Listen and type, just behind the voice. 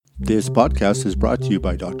This podcast is brought to you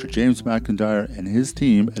by Dr. James McIntyre and his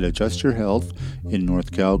team at Adjust Your Health in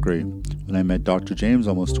North Calgary. When I met Dr. James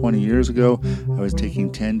almost 20 years ago, I was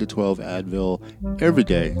taking 10 to 12 Advil every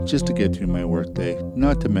day just to get through my workday,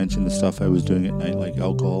 not to mention the stuff I was doing at night like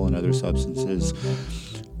alcohol and other substances.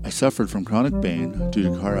 I suffered from chronic pain due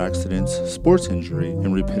to car accidents, sports injury,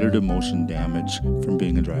 and repetitive motion damage from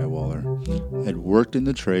being a drywaller. I had worked in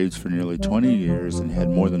the trades for nearly 20 years and had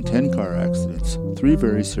more than 10 car accidents, 3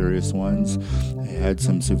 very serious ones. I had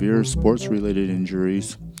some severe sports-related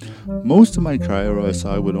injuries. Most of my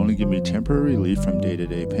cryo-SI would only give me temporary relief from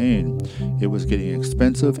day-to-day pain. It was getting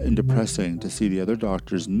expensive and depressing to see the other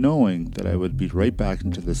doctors knowing that I would be right back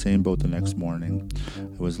into the same boat the next morning.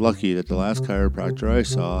 I was lucky that the last chiropractor I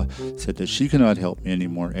saw said that she could not help me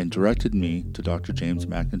anymore and directed me to Dr. James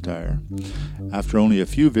McIntyre. After only a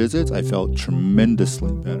few visits, I felt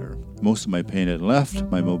tremendously better. Most of my pain had left,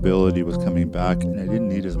 my mobility was coming back, and I didn't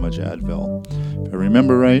need as much Advil. If I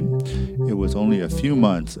remember right, it was only a few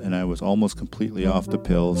months and I was almost completely off the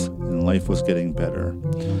pills and life was getting better.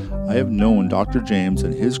 I have known Dr. James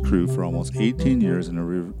and his crew for almost 18 years and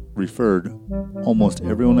have referred almost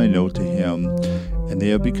everyone I know to him, and they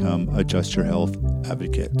have become Adjust Your Health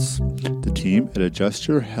advocates. The team at Adjust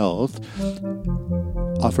Your Health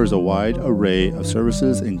offers a wide array of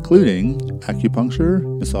services including acupuncture,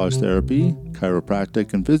 massage therapy,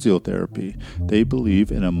 chiropractic, and physiotherapy. They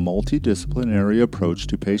believe in a multidisciplinary approach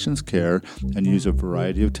to patients' care and use a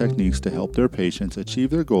variety of techniques to help their patients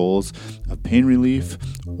achieve their goals of pain relief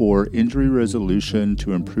or injury resolution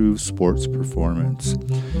to improve sports performance.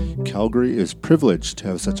 Calgary is privileged to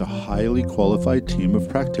have such a highly qualified team of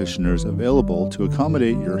practitioners available to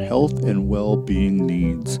accommodate your health and well-being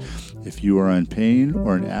needs. If you are in pain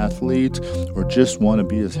or an athlete or just want to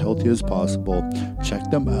be as healthy as possible, check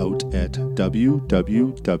them out at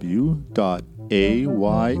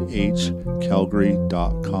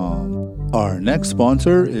www.ayhcalgary.com. Our next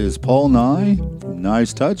sponsor is Paul Nye from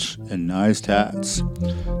Nye's Touch and Nye's Tats.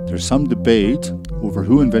 There's some debate over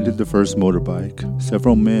who invented the first motorbike.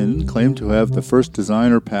 Several men claim to have the first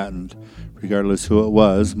design or patent. Regardless who it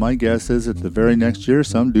was, my guess is that the very next year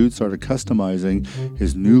some dude started customizing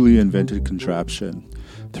his newly invented contraption.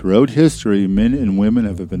 Throughout history, men and women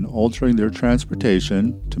have been altering their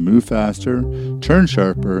transportation to move faster, turn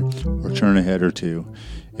sharper, or turn ahead or two.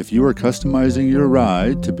 If you are customizing your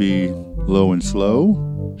ride to be low and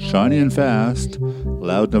slow, shiny and fast,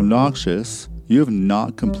 loud and obnoxious, you have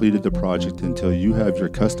not completed the project until you have your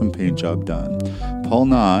custom paint job done. Paul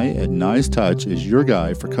Nye at Nye's Touch is your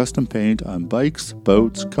guy for custom paint on bikes,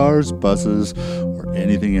 boats, cars, buses, or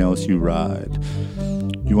anything else you ride.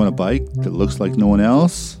 You want a bike that looks like no one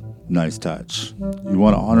else? Nye's Touch. You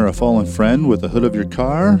want to honor a fallen friend with the hood of your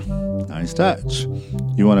car? Nye's Touch.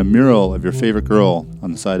 You want a mural of your favorite girl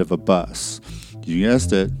on the side of a bus? You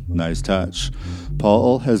guessed it, Nye's Touch.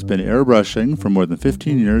 Paul has been airbrushing for more than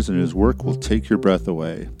 15 years and his work will take your breath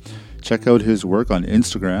away. Check out his work on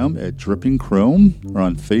Instagram at Dripping Chrome or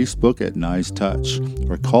on Facebook at Nye's Touch,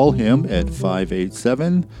 or call him at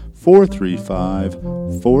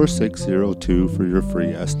 587-435-4602 for your free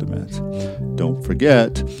estimate. Don't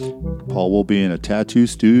forget, Paul will be in a tattoo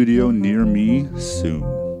studio near me soon.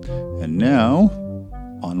 And now,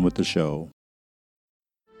 on with the show.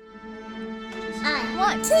 I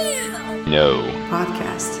want to No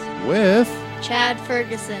podcast With Chad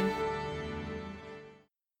Ferguson.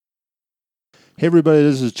 Hey everybody,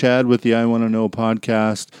 this is Chad with the I Want to Know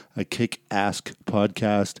podcast, a kick-ass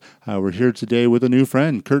podcast. We're here today with a new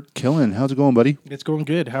friend, Kurt Killen. How's it going, buddy? It's going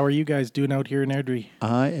good. How are you guys doing out here in Airdrie?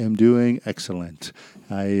 I am doing excellent.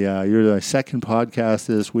 You're the second podcast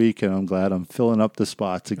this week, and I'm glad I'm filling up the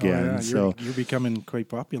spots again. You're becoming quite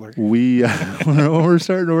popular. We're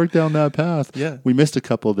starting to work down that path. Yeah. We missed a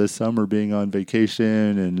couple this summer being on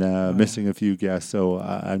vacation and missing a few guests, so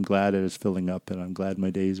I'm glad it is filling up, and I'm glad my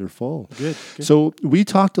days are full. Good. So we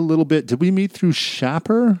talked a little bit. Did we meet through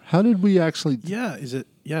Shapper? How did we actually? Yeah. Is it?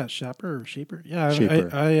 Yeah. Shapper or Shaper? Yeah.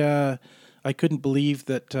 Shaper. I couldn't believe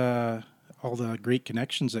that all the great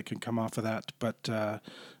connections that can come off of that. But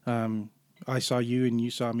I saw you and you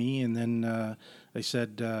saw me, and then I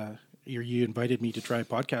said you invited me to try a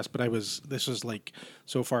podcast. But this was like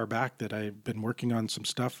so far back that I've been working on some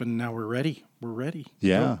stuff, and now we're ready. We're ready.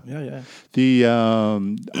 Yeah. Yeah.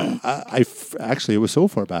 Actually, it was so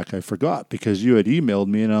far back I forgot because you had emailed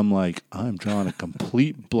me and I'm like, I'm drawing a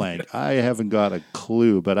complete blank. I haven't got a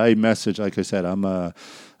clue, but I messaged, like I said, I'm a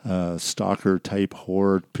stalker type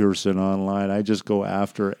whore person online. I just go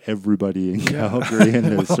after everybody in Calgary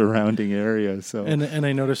and the surrounding area. So and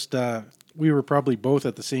I noticed we were probably both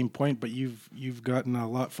at the same point, but you've gotten a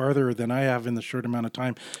lot farther than I have in the short amount of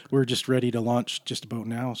time. We're just ready to launch just about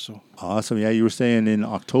now. So Awesome. Yeah, you were saying in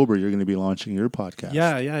October you're going to be launching your podcast.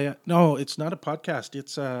 yeah. No, it's not a podcast.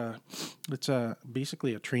 It's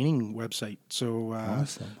basically a training website. So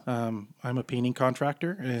Awesome. I'm a painting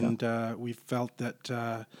contractor, and we felt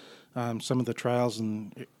that some of the trials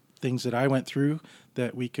and things that I went through,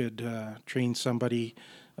 that we could train somebody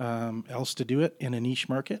else to do it in a niche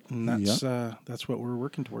market, and that's what we're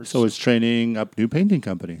working towards. So it's training up new painting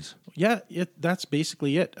companies. Yeah, that's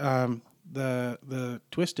basically it. The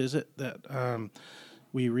twist is that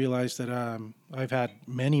we realized that I've had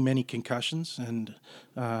many concussions and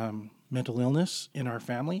mental illness in our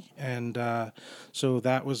family, and so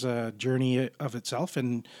that was a journey of itself.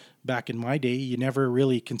 And back in my day, you never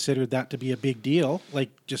really considered that to be a big deal.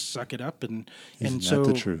 Like, just suck it up, and Isn't that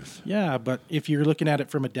the truth? Yeah, but if you're looking at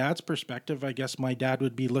it from a dad's perspective, I guess my dad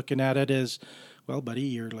would be looking at it as, well, buddy,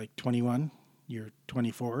 you're like 21. You're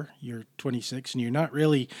 24, you're 26, and you're not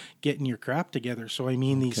really getting your crap together. So, I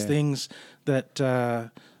mean, these things that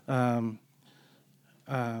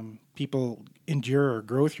people endure or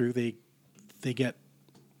grow through, they get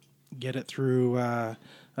it through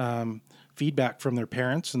feedback from their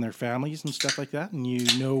parents and their families and stuff like that, and you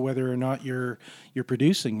know whether or not you're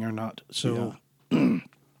producing or not. So,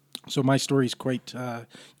 so my story is quite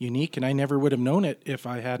unique, and I never would have known it if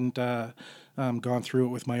I hadn't gone through it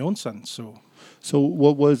with my own son. So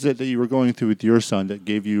what was it that you were going through with your son that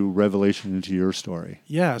gave you revelation into your story?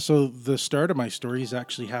 Yeah, so the start of my story is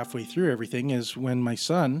actually halfway through everything, is when my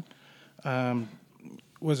son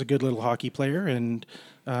was a good little hockey player, and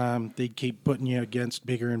they'd keep putting you against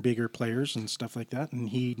bigger and bigger players and stuff like that, and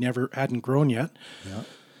he hadn't grown yet. Yeah.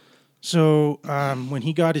 So when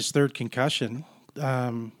he got his third concussion,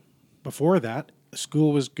 before that,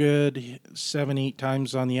 school was good, 7-8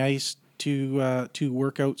 times on the ice, two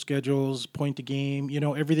workout schedules, point a game,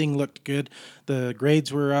 everything looked good. The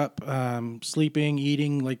grades were up, sleeping,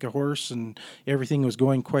 eating like a horse, and everything was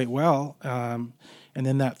going quite well. And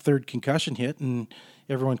then that third concussion hit, and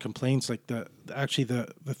everyone complains like the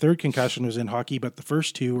third concussion was in hockey, but the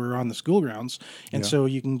first two were on the school grounds. And so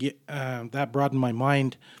you can get, that broadened my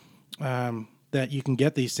mind, that you can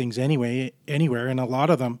get these things anywhere. And a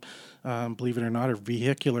lot of them, believe it or not, are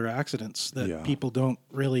vehicular accidents that people don't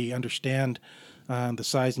really understand the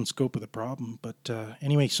size and scope of the problem. But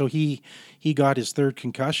anyway, so he got his third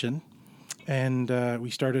concussion, and we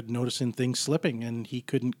started noticing things slipping, and he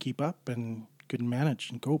couldn't keep up and couldn't manage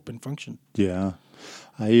and cope and function. Yeah.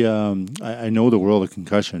 I know the world of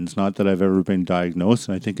concussions. Not that I've ever been diagnosed,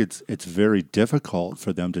 and I think it's very difficult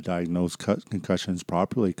for them to diagnose concussions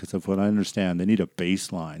properly, because of what I understand, they need a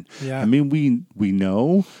baseline. Yeah. I mean, we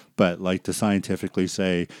know, but like to scientifically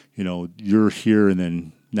say, you're here and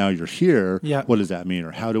then now you're here. Yeah. What does that mean,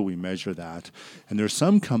 or how do we measure that? And there's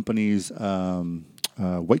some companies,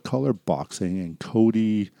 White Collar Boxing and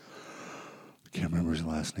Cody. I can't remember his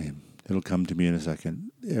last name. It'll come to me in a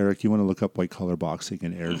second. Eric, you want to look up White Collar Boxing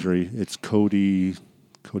and Airdrie? It's Cody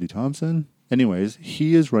Thompson. Anyways,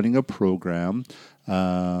 he is running a program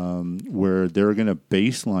where they're going to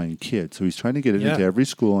baseline kids. So he's trying to get it into every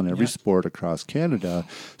school and every sport across Canada,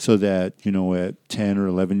 so that, at 10 or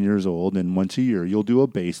 11 years old, and once a year, you'll do a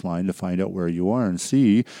baseline to find out where you are and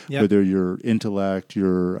see whether your intellect,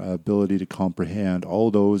 your ability to comprehend,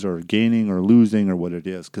 all those are gaining or losing, or what it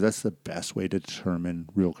is. Because that's the best way to determine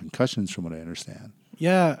real concussions, from what I understand.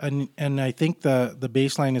 Yeah, and I think the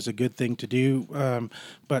baseline is a good thing to do,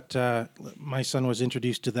 but my son was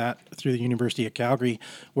introduced to that through the University of Calgary,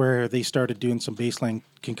 where they started doing some baseline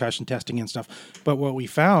concussion testing and stuff. But what we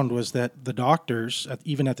found was that the doctors,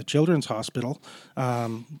 even at the Children's Hospital,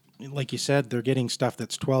 like you said, they're getting stuff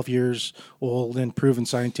that's 12 years old and proven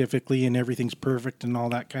scientifically, and everything's perfect and all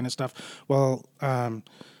that kind of stuff. Well,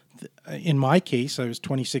 in my case, I was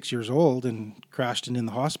 26 years old and crashed in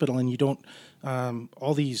the hospital, and you don't,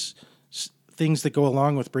 all these things that go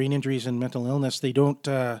along with brain injuries and mental illness, they don't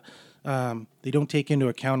take into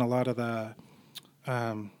account a lot of the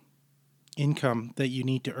income that you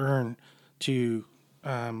need to earn to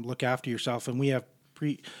look after yourself. And we have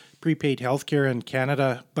prepaid healthcare in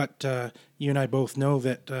Canada, but you and I both know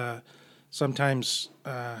that sometimes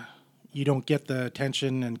you don't get the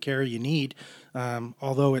attention and care you need.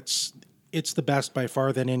 Although it's the best by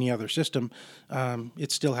far than any other system,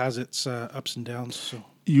 it still has its ups and downs. So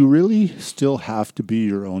you really still have to be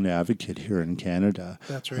your own advocate here in Canada.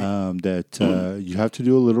 That's right. You have to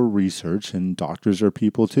do a little research, and doctors are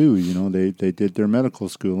people too. You know, they did their medical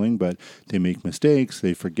schooling, but they make mistakes.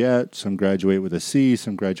 They forget. Some graduate with a C,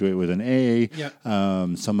 some graduate with an A. Yeah.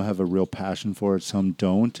 Some have a real passion for it, some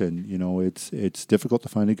don't, and you know, it's difficult to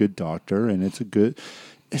find a good doctor, and it's a good.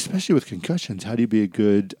 Especially with concussions, how do you be a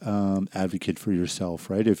good advocate for yourself,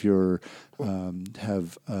 right? If you're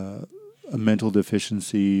have a mental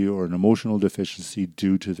deficiency or an emotional deficiency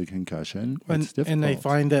due to the concussion, it's difficult. And I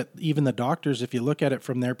find that even the doctors, if you look at it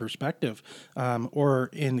from their perspective, or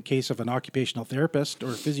in the case of an occupational therapist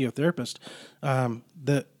or physiotherapist,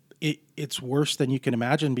 it's worse than you can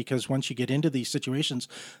imagine, because once you get into these situations,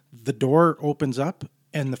 the door opens up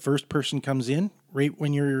and the first person comes in right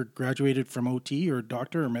when you're graduated from OT or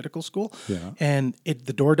doctor or medical school, and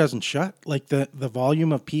the door doesn't shut. Like the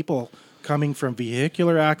volume of people coming from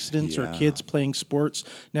vehicular accidents or kids playing sports.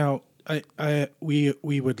 Now, we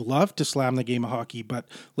would love to slam the game of hockey, but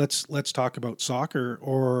let's talk about soccer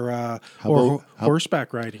or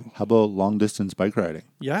horseback riding. How about long distance bike riding?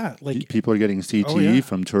 Yeah, like people are getting CTE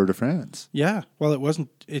from Tour de France. Yeah, well, it wasn't.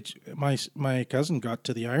 My cousin got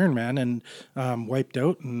to the Ironman and wiped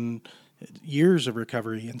out, and years of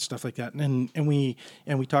recovery and stuff like that. And we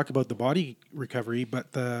talk about the body recovery,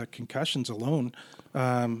 but the concussions alone.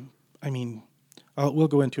 I mean, we'll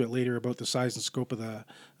go into it later about the size and scope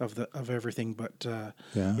of everything, but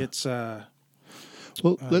it's.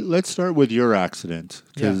 Well, let's start with your accident,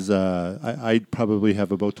 because I probably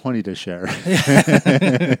have about 20 to share.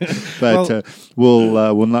 But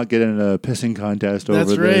we'll not get in a pissing contest over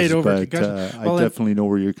this. Right, over but I definitely know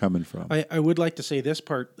where you're coming from. I would like to say this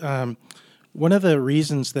part. One of the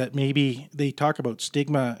reasons that maybe they talk about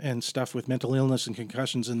stigma and stuff with mental illness and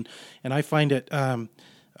concussions, and I find it.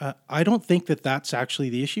 I don't think that that's actually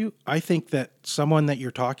the issue. I think that someone that you're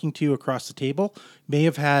talking to across the table may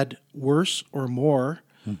have had worse or more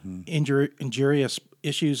injurious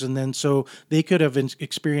issues, and then so they could have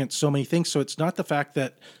experienced so many things. So it's not the fact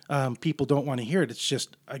that people don't want to hear it. It's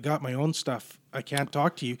just, I got my own stuff. I can't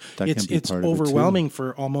talk to you. It's overwhelming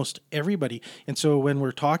for almost everybody. And so when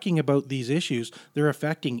we're talking about these issues, they're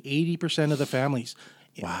affecting 80% of the families.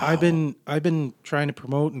 Wow. I've been trying to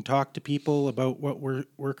promote and talk to people about what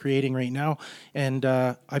we're creating right now, and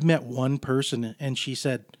I've met one person, and she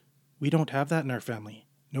said, "We don't have that in our family.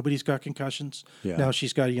 Nobody's got concussions. Yeah. Now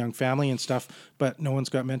she's got a young family and stuff, but no one's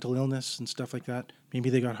got mental illness and stuff like that. Maybe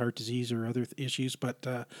they got heart disease or other issues, but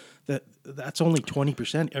that's only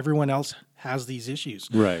 20%. Everyone else has these issues."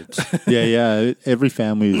 Right. Yeah. Every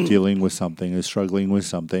family is dealing with something, is struggling with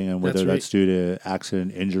something, and whether that's due to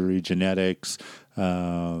accident, injury, genetics,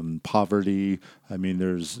 poverty. I mean,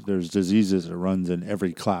 there's diseases that runs in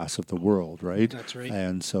every class of the world, right? That's right.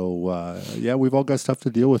 And so, we've all got stuff to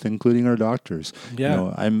deal with, including our doctors. Yeah. You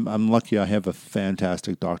know, I'm lucky. I have a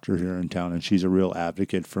fantastic doctor here in town, and she's a real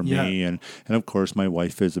advocate for me. And of course, my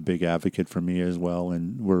wife is a big advocate for me as well.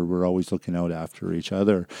 And we're always looking out after each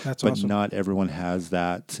other. That's but awesome. Not everyone has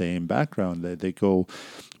that same background. They go.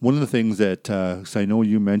 One of the things that, because I know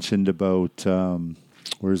you mentioned about.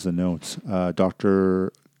 Where's the notes?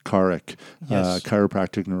 Dr. Carrick,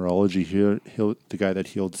 chiropractic neurology, the guy that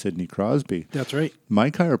healed Sidney Crosby. That's right.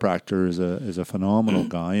 My chiropractor is a phenomenal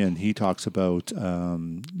guy, and he talks about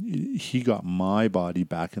he got my body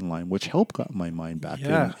back in line, which helped got my mind back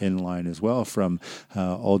in line as well from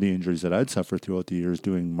all the injuries that I'd suffered throughout the years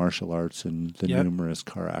doing martial arts and the numerous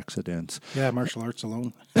car accidents. Yeah, martial arts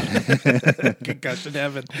alone. Concussion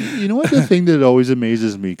heaven. You know what? The thing that always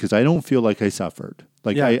amazes me, because I don't feel like I suffered.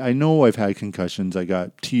 Like, I know I've had concussions. I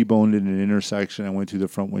got T-boned in an intersection. I went through the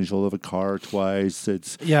front windshield of a car twice.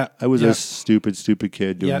 I was a stupid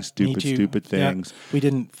kid doing stupid things. We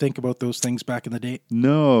didn't think about those things back in the day.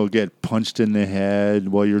 No, get punched in the head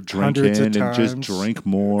while you're drinking and just drink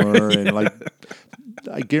more. And like,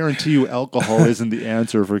 I guarantee you alcohol isn't the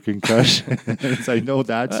answer for concussions. I know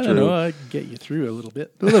that's true. I don't know. I can get you through a little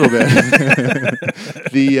bit. The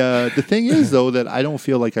thing is, though, that I don't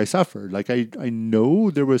feel like I suffered. Like, I know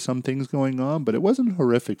there was some things going on, but it wasn't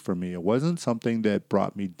horrific for me. It wasn't something that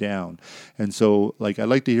brought me down. And so, like, I'd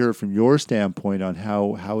like to hear from your standpoint on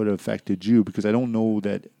how it affected you, because I don't know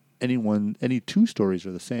that any two stories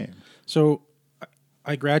are the same. So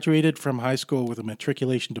I graduated from high school with a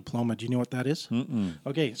matriculation diploma. Do you know what that is? Mm-mm.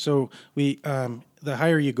 Okay, so we the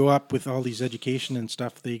higher you go up with all these education and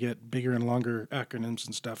stuff, they get bigger and longer acronyms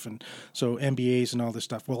and stuff, and so MBAs and all this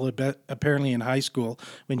stuff. Well, apparently in high school,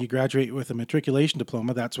 when you graduate with a matriculation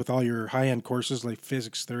diploma, that's with all your high-end courses like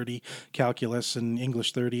Physics 30, Calculus, and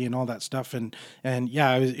English 30, and all that stuff. And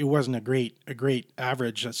yeah, it wasn't a great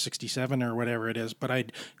average at 67 or whatever it is, but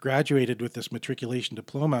I'd graduated with this matriculation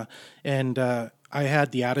diploma, and I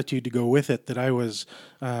had the attitude to go with it that I was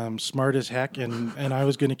smart as heck, and I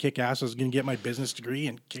was going to kick ass. I was going to get my business degree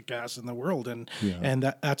and kick ass in the world, and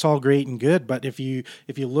that's all great and good. But if you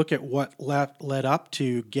look at what led up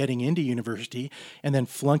to getting into university and then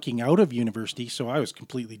flunking out of university, so I was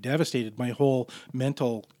completely devastated. My whole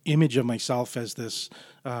mental image of myself as this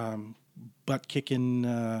butt kicking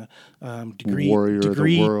degree warrior of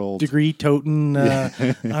the world, degree toting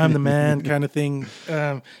I'm the man kind of thing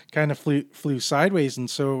kind of flew sideways. And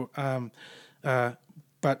so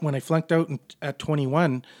but when I flunked out at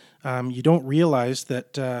 21, you don't realize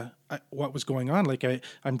that what was going on. Like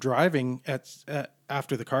I'm driving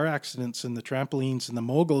after the car accidents and the trampolines and the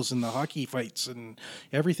moguls and the hockey fights and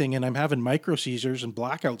everything, and I'm having micro seizures and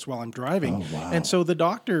blackouts while I'm driving. Oh, wow. And so the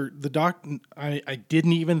doctor, I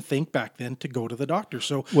didn't even think back then to go to the doctor.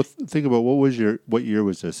 So think about what year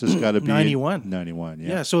was this? This got to be 91. 91. Yeah.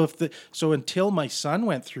 Yeah. So until my son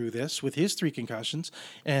went through this with his 3 concussions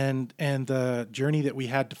and the journey that we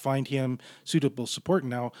had to find him suitable support.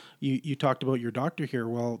 Now you talked about your doctor here.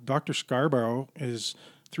 Well, Dr. Scarborough is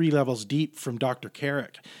 3 levels deep from Dr.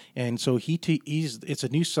 Carrick. And so it's a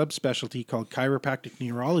new subspecialty called chiropractic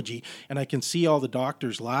neurology. And I can see all the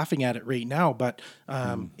doctors laughing at it right now. But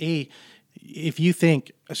if you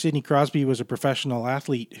think Sidney Crosby was a professional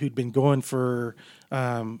athlete who'd been going for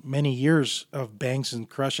many years of bangs and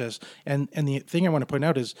crushes, and the thing I want to point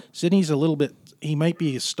out is Sidney's he might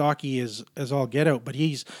be as stocky as all get out, but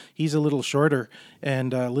he's a little shorter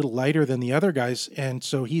and a little lighter than the other guys, and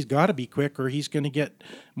so he's got to be quick or he's going to get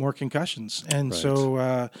more concussions. And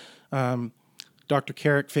so Dr.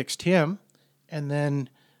 Carrick fixed him, and then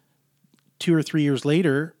 2 or 3 years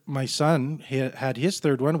later, my son had his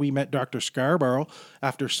 3rd one. We met Dr. Scarborough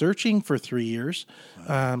after searching for 3 years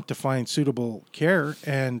to find suitable care.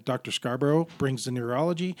 And Dr. Scarborough brings the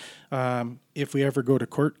neurology. If we ever go to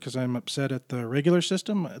court because I'm upset at the regular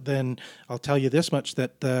system, then I'll tell you this much,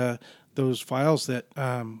 that those files that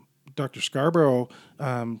Dr. Scarborough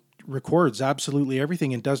records absolutely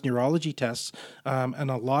everything and does neurology tests,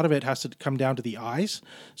 and a lot of it has to come down to the eyes,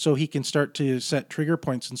 so he can start to set trigger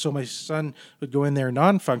points. And so my son would go in there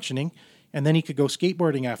non-functioning, and then he could go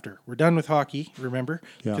skateboarding after. We're done with hockey, remember,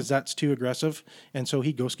 because that's too aggressive, and so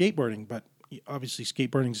he'd go skateboarding. But obviously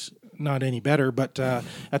skateboarding's not any better, but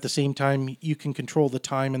at the same time you can control the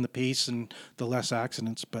time and the pace and the less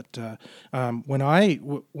accidents. But when I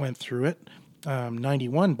went through it,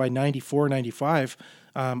 91, by 94, 95,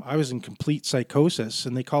 I was in complete psychosis,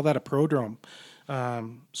 and they call that a prodrome.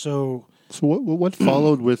 So what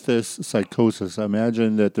followed with this psychosis? I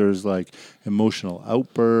imagine that there's like emotional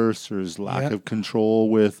outbursts, there's lack of control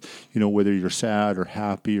with, whether you're sad or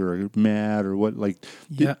happy or mad or what,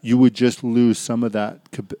 you would just lose some of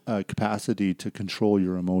that capacity to control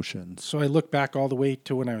your emotions. So I look back all the way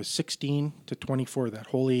to when I was 16 to 24, that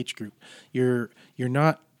whole age group. You're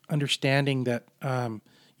not understanding that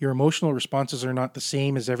your emotional responses are not the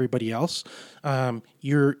same as everybody else.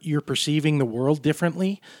 You're perceiving the world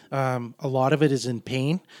differently. A lot of it is in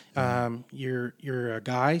pain. You're a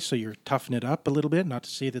guy, so you're toughing it up a little bit. Not to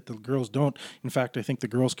say that the girls don't. In fact, I think the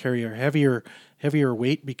girls carry a heavier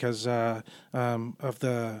weight because of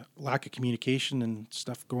the lack of communication and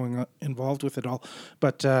stuff involved with it all.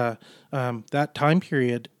 But that time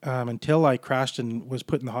period until I crashed and was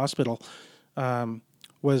put in the hospital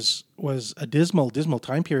was a dismal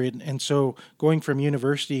time period. And so going from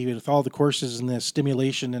university with all the courses and the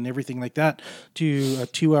stimulation and everything like that to a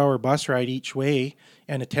 2-hour bus ride each way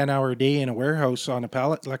and a 10-hour day in a warehouse on a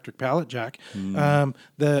electric pallet jack,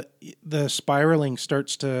 the spiraling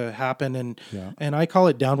starts to happen, and I call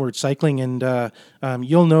it downward cycling. And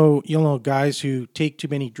you'll know guys who take too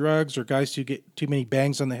many drugs or guys who get too many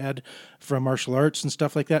bangs on the head from martial arts and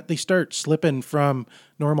stuff like that. They start slipping from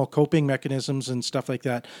normal coping mechanisms and stuff like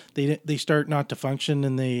that. They start not to function,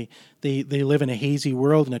 and they live in a hazy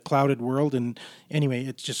world, in a clouded world. And anyway,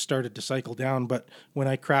 it just started to cycle down. But when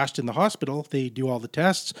I crashed in the hospital, they do all the tests.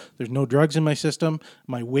 There's no drugs in my system.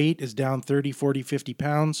 My weight is down 30, 40, 50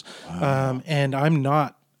 pounds. Wow. And I'm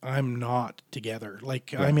not together.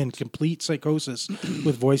 Like, right. I'm in complete psychosis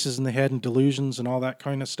with voices in the head and delusions and all that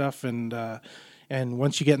kind of stuff. And And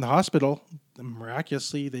once you get in the hospital,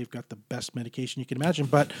 miraculously, they've got the best medication you can imagine.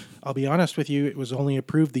 But I'll be honest with you, it was only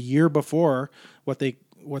approved the year before. What they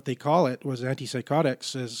call it was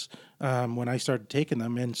antipsychotics is when I started taking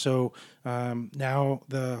them. And so now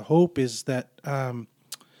the hope is that, I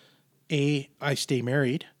stay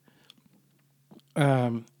married,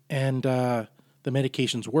 and the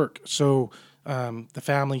medications work. So the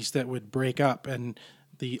families that would break up and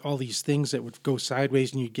all these things that would go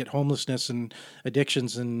sideways, and you'd get homelessness and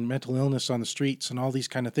addictions and mental illness on the streets and all these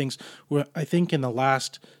kind of things. Well, I think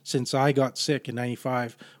since I got sick in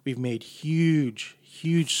 95, we've made huge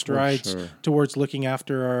strides towards looking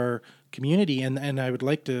after our community. And I would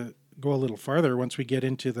like to go a little farther once we get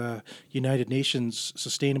into the United Nations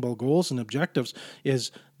sustainable goals and objectives,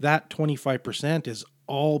 is that 25% is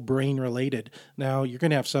all brain related. Now, you're going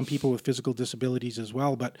to have some people with physical disabilities as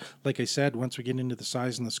well, but like I said, once we get into the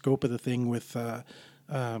size and the scope of the thing with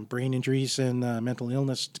brain injuries and mental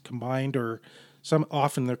illness combined, or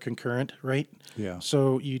often they're concurrent, right? Yeah.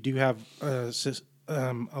 So you do have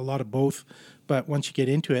a lot of both, but once you get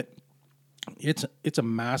into it, it's a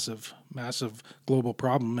massive global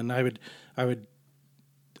problem. And I would,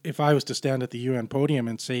 if I was to stand at the UN podium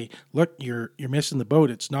and say, look, you're missing the boat.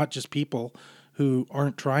 It's not just people who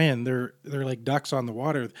aren't trying. They're like ducks on the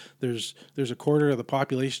water. There's a quarter of the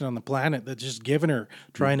population on the planet that's just giving her,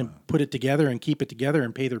 trying to put it together and keep it together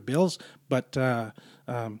and pay their bills. But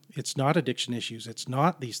it's not addiction issues. It's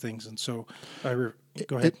not these things. And so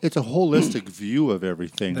go ahead. It's a holistic view of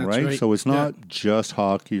everything, right? So it's not just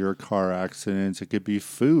hockey or car accidents. It could be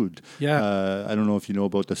food. Yeah. I don't know if you know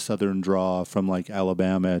about the southern draw from like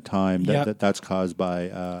Alabama at time. That's caused by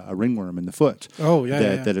a ringworm in the foot. Oh,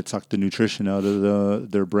 yeah. That it sucked the nutrition out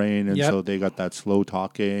of their brain, and so they got that slow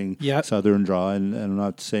talking southern draw. And I'm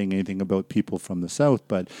not saying anything about people from the south,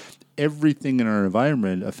 but everything in our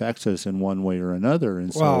environment affects us in one way or another.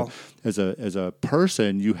 And so as a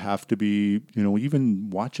person, you have to be, even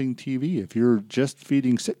watching TV. If you're just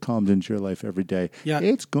feeding sitcoms into your life every day,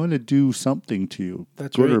 it's going to do something to you,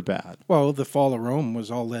 good or bad. Well, the fall of Rome was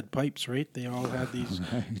all lead pipes, right? They all had these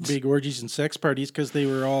big orgies and sex parties because they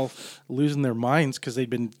were all losing their minds because they'd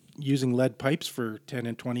been using lead pipes for 10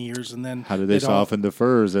 and 20 years. And then how do they soften the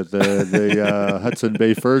furs at the Hudson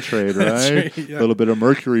Bay fur trade, right? A little bit of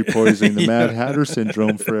mercury poisoning, the Mad Hatter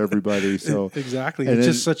syndrome for everybody. So exactly. It's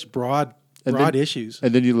just such broad issues.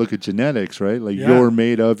 And then you look at genetics, right? Like you're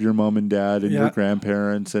made of your mom and dad and your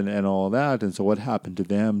grandparents and all that. And so what happened to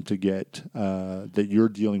them to get that you're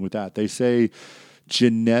dealing with that? They say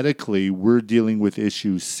genetically, we're dealing with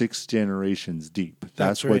issues 6 generations deep.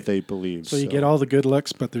 That's what they believe. So you get all the good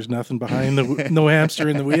looks, but there's nothing behind no hamster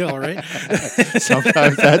in the wheel, right?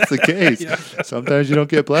 Sometimes that's the case. Yeah. Sometimes you don't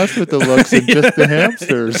get blessed with the looks and just the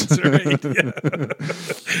hamsters. That's right. Yeah.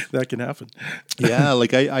 That can happen. Yeah,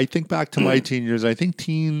 like I think back to my teen years. I think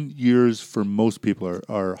teen years for most people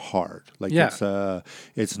are hard. Like it's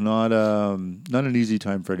not an easy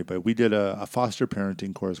time for anybody. We did a foster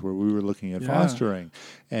parenting course where we were looking at fostering.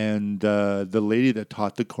 And the lady that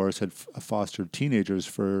taught the course had fostered teenagers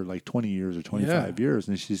for like 20 years or 25 years.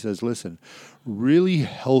 And she says, listen, really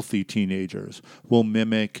healthy teenagers will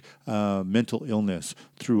mimic mental illness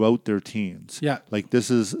throughout their teens. Yeah. Like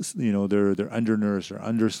this is, they're undernourished, they're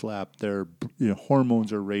underslept, their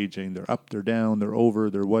hormones are raging, they're up, they're down, they're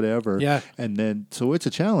over, they're whatever. Yeah. And then, so it's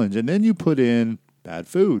a challenge. And then you put in bad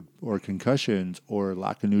food or concussions or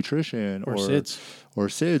lack of nutrition or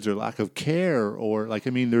SIDS or lack of care or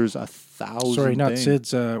there's 1,000 Sorry, not things.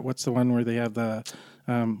 SIDS. What's the one where they have the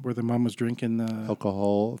where the mom was drinking the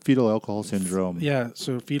fetal alcohol syndrome. Yeah,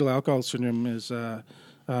 so fetal alcohol syndrome is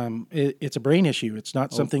it's a brain issue. It's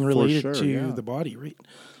not something related to the body, right?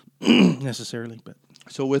 Necessarily, but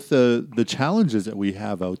so with the challenges that we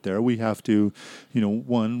have out there, we have to,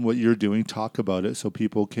 one, what you're doing, talk about it so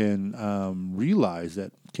people can realize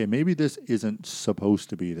that, okay, maybe this isn't supposed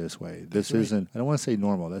to be this way. This isn't, I don't want to say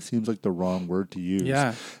normal. That seems like the wrong word to use.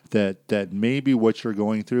 Yeah. That maybe what you're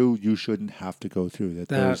going through, you shouldn't have to go through.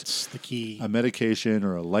 That's the key. A medication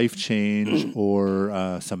or a life change or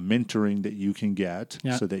some mentoring that you can get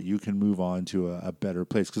so that you can move on to a better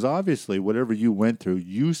place. Because obviously, whatever you went through,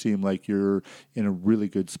 you seem like you're in a really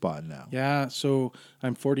good spot now. Yeah, so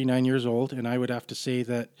I'm 49 years old, and I would have to say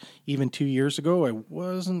that even 2 years ago, I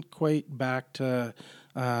wasn't quite back to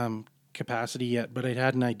capacity yet, but I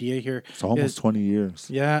had an idea here. It's almost 20 years.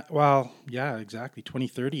 Yeah, well, yeah, exactly. 20,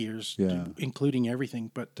 30 years, including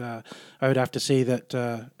everything. But I would have to say that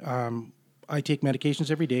I take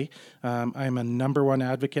medications every day. I'm a number one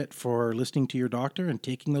advocate for listening to your doctor and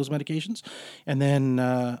taking those medications. And then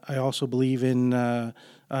I also believe in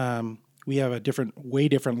we have a way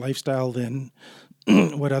different lifestyle than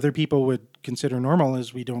what other people would consider normal.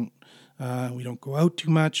 Is we don't go out too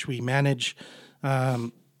much. We manage.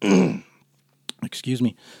 Excuse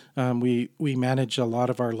me. We manage a lot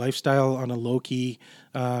of our lifestyle on a low key,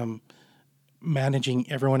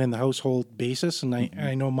 managing everyone in the household basis. And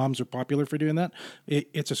I know moms are popular for doing that.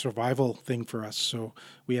 It's a survival thing for us. So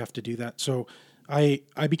we have to do that. So I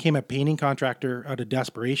became a painting contractor out of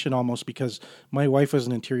desperation almost, because my wife was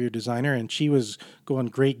an interior designer and she was going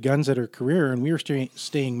great guns at her career, and we were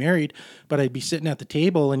staying married, but I'd be sitting at the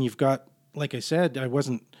table and you've got, like I said, I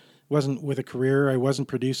wasn't with a career. I wasn't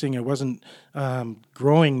producing. I wasn't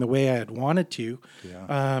growing the way I had wanted to.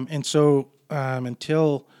 Yeah. And so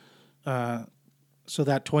until so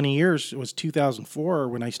that 20 years, it was 2004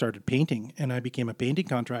 when I started painting, and I became a painting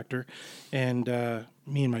contractor. And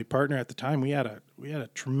me and my partner at the time, we had a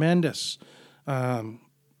tremendous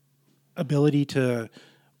ability to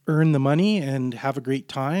earn the money and have a great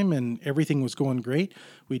time, and everything was going great.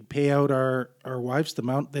 We'd pay out our wives the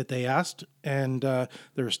amount that they asked, and there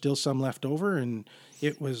was still some left over, and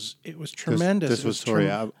it was tremendous. This was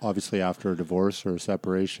obviously after a divorce or a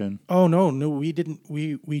separation. Oh no, we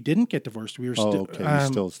didn't get divorced. We were still okay. You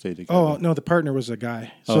still stayed together. Oh no, the partner was a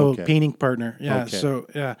guy, so okay. Painting partner. Yeah,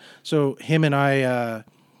 okay. so him and I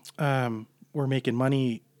were making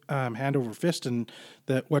money hand over fist, and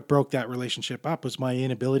what broke that relationship up was my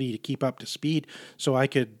inability to keep up to speed. So I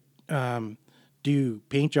could do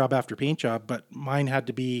paint job after paint job, but mine had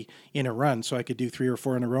to be in a run, so I could do 3 or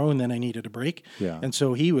 4 in a row, and then I needed a break. Yeah. And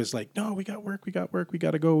so he was like, "No, we got work, we got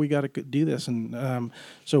to go, we got to do this." And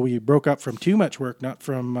so we broke up from too much work, not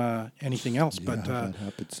from anything else. Yeah, but that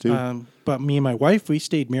happens too. But me and my wife, we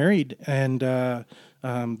stayed married, and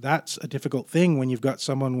that's a difficult thing when you've got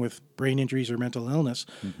someone with brain injuries or mental illness.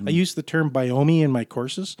 I use the term biomi in my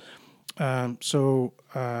courses.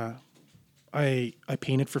 I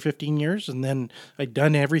painted for 15 years, and then I'd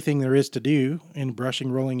done everything there is to do in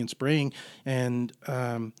brushing, rolling, and spraying, and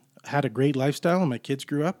had a great lifestyle. And my kids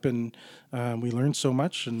grew up, and we learned so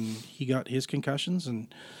much, and he got his concussions.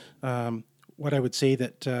 And what I would say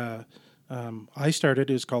that I started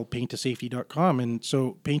is called painttosafety.com. And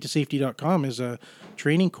so painttosafety.com is a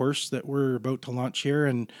training course that we're about to launch here,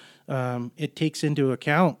 and it takes into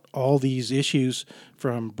account all these issues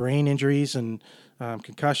from brain injuries and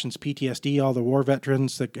concussions, PTSD, all the war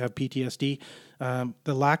veterans that have PTSD.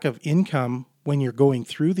 The lack of income when you're going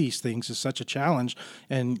through these things is such a challenge.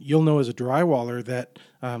 And you'll know as a drywaller that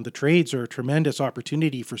the trades are a tremendous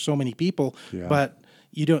opportunity for so many people, but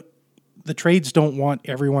the trades don't want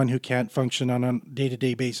everyone who can't function on a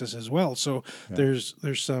day-to-day basis as well. So there's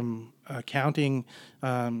some accounting,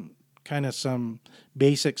 kind of some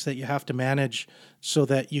basics that you have to manage so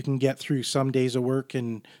that you can get through some days of work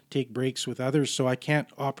and take breaks with others. So I can't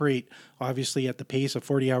operate obviously at the pace of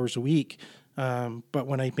 40 hours a week. But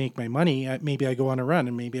when I make my money, maybe I go on a run,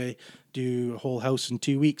 and maybe I do a whole house in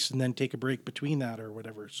 2 weeks and then take a break between that or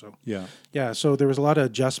whatever. So so there was a lot of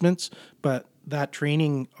adjustments, but that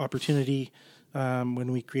training opportunity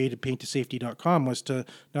when we created painttosafety.com was to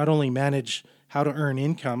not only manage how to earn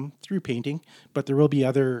income through painting, but there will be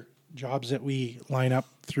other jobs that we line up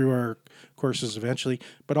through our courses eventually,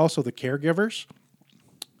 but also the caregivers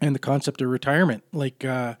and the concept of retirement. Like,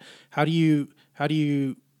 how do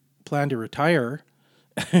you plan to retire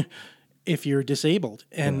if you're disabled?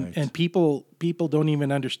 And people don't even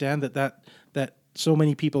understand that so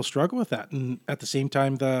many people struggle with that. And at the same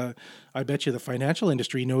time, I bet you the financial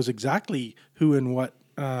industry knows exactly who and what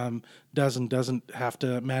does and doesn't have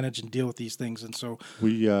to manage and deal with these things. And so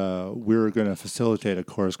we're going to facilitate a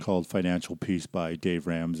course called Financial Peace by Dave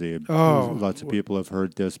Ramsey. Lots of people have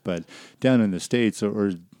heard this, but down in the States,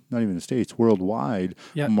 or not even the States, worldwide,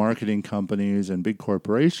 marketing companies and big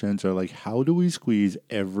corporations are like, how do we squeeze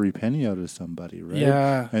every penny out of somebody, right?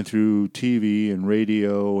 Yeah. And through TV and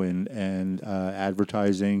radio and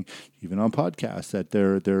advertising, even on podcasts, that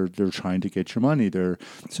they're trying to get your money.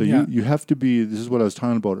 You have to be. This is what I was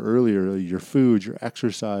talking about earlier. Your food, your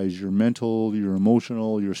exercise, your mental, your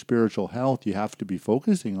emotional, your spiritual health. You have to be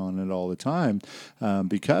focusing on it all the time,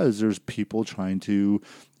 because there's people trying to,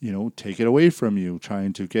 take it away from you,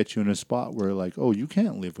 trying to get you in a spot where like, oh, you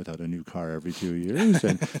can't live without a new car every 2 years,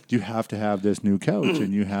 and you have to have this new couch,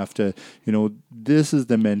 and you have to, this is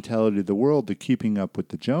the mentality of the world, the keeping up with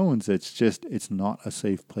the Jones. It's not a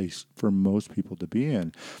safe place for most people to be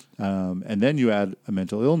in. And then you add a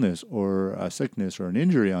mental illness or a sickness or an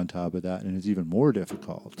injury on top of that, and it's even more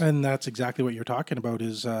difficult. And that's exactly what you're talking about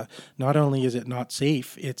is not only is it not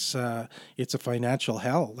safe, it's a financial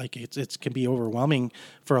hell. Like it can be overwhelming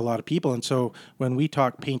for a lot of people. And so when we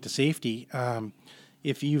talk paint to safety,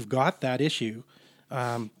 if you've got that issue,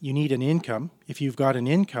 you need an income. If you've got an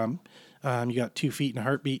income, you got 2 feet and a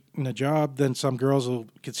heartbeat and a job, then some girls will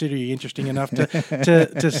consider you interesting enough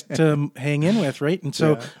to hang in with, right? And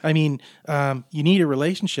so, I mean, you need a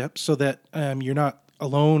relationship so that you're not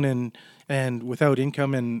alone and without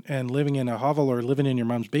income and living in a hovel or living in your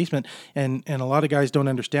mom's basement. And a lot of guys don't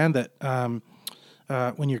understand that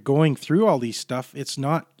when you're going through all these stuff, it's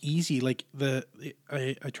not easy. Like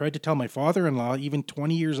I tried to tell my father-in-law, even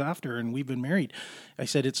 20 years after, and we've been married, I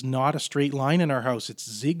said, it's not a straight line in our house. It's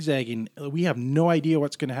zigzagging. We have no idea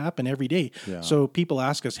what's going to happen every day. Yeah. So people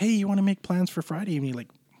ask us, hey, you want to make plans for Friday? And you're like,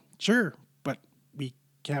 sure, but we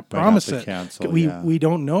can't promise it. Cancel, we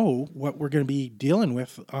don't know what we're going to be dealing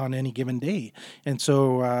with on any given day. And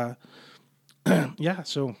so,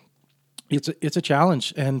 so it's a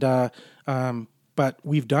challenge. And, but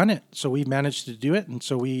we've done it. So we've managed to do it. And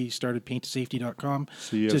so we started painttosafety.com.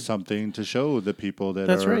 So you have something to show the people that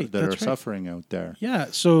are suffering out there. Yeah.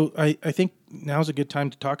 So I think now's a good time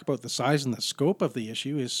to talk about the size and the scope of the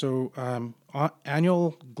issue. Is so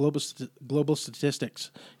annual global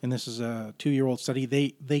statistics, and this is a 2-year-old study,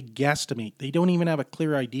 they guesstimate. They don't even have a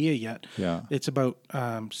clear idea yet. Yeah. It's about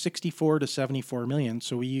 64 to 74 million.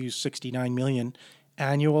 So we use 69 million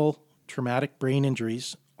annual traumatic brain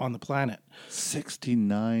injuries on the planet.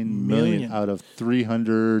 69 million out of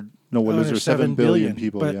 300, no, what is there, 7 billion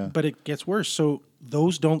people. But it gets worse. So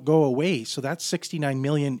those don't go away. So that's 69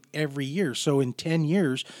 million every year. So in 10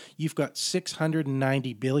 years, you've got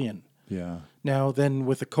 690 billion. Yeah. Now, then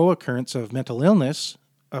with the co-occurrence of mental illness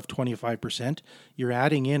of 25%, you're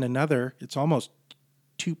adding in another, it's almost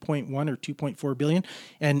 2.1 or 2.4 billion.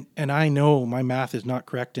 And I know my math is not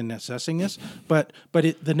correct in assessing this, but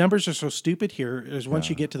the numbers are so stupid here is once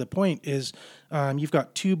you get to the point is you've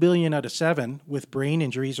got 2 billion out of 7 with brain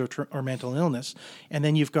injuries or mental illness. And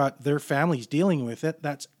then you've got their families dealing with it.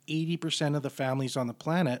 That's 80% of the families on the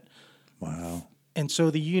planet. Wow. And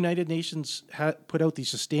so the United Nations put out these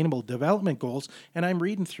sustainable development goals, and I'm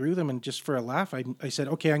reading through them, and just for a laugh, I said,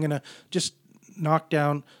 okay, I'm going to just knock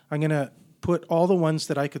down, I'm going to put all the ones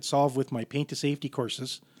that I could solve with my Paint to Safety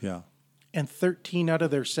courses. Yeah. And 13 out of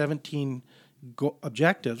their 17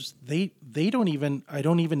 objectives, I don't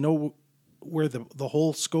even know where the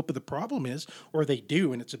whole scope of the problem is, or they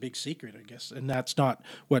do, and it's a big secret, I guess. And that's not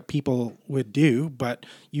what people would do, but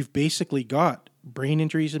you've basically got brain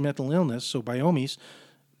injuries and mental illness, so Biomes,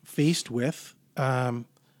 faced with 2/7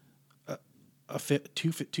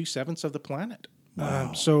 of the planet.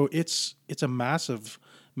 Wow. So it's a massive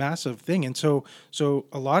thing. And so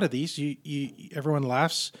a lot of these, everyone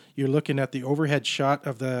laughs. You're looking at the overhead shot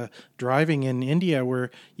of the driving in India where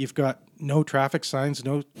you've got no traffic signs,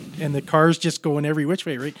 and the cars just going every which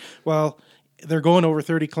way, right? Well, they're going over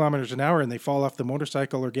 30 kilometers an hour and they fall off the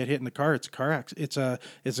motorcycle or get hit in the car. It's a car accident.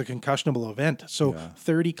 It's a concussionable event. So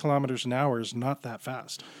 30 kilometers an hour is not that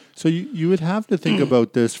fast. So you would have to think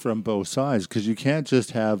about this from both sides, because you can't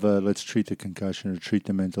just have let's treat the concussion or treat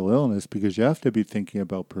the mental illness, because you have to be thinking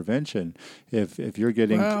about prevention. If you're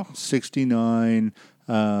getting 69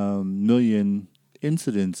 million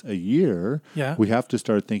incidents a year, we have to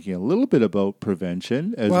start thinking a little bit about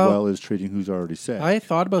prevention as well as treating who's already sick. I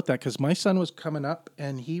thought about that because my son was coming up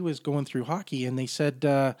and he was going through hockey, and they said,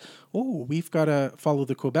 we've got to follow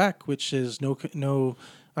the Quebec, which is no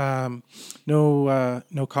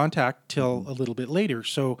contact till a little bit later.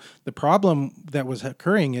 So the problem that was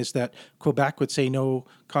occurring is that Quebec would say no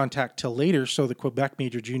contact till later. So the Quebec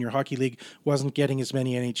Major Junior Hockey League wasn't getting as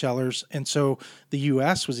many NHLers. And so the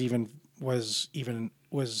US was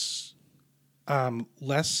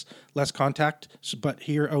less contact, but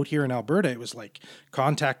out here in Alberta, it was like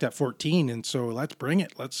contact at 14. And so let's bring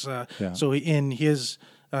it. So in his,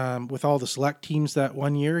 with all the select teams that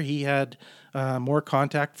one year, he had more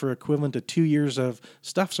contact for equivalent to 2 years of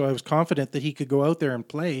stuff. So I was confident that he could go out there and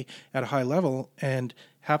play at a high level and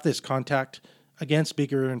have this contact against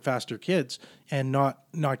bigger and faster kids and not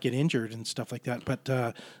get injured and stuff like that.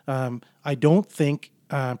 But I don't think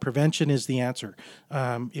prevention is the answer.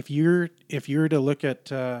 If you're to look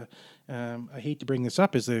at, I hate to bring this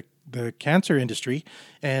up, is the cancer industry,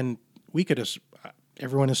 and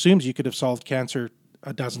everyone assumes you could have solved cancer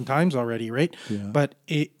a dozen times already, right? Yeah. But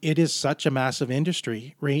it is such a massive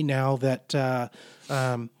industry right now that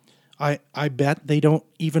I bet they don't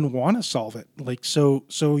even want to solve it. Like so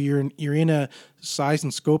you're in a size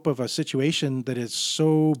and scope of a situation that is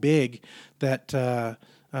so big that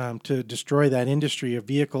to destroy that industry of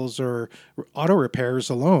vehicles or auto repairs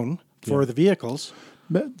alone for the vehicles.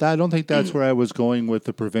 But I don't think that's where I was going with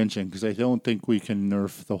the prevention, because I don't think we can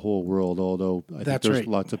nerf the whole world, although I think there's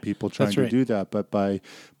lots of people trying to do that. But by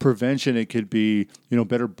prevention, it could be,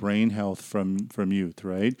 better brain health from youth,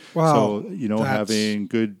 right? Wow. So, having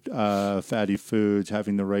good fatty foods,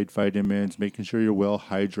 having the right vitamins, making sure you're well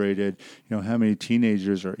hydrated. How many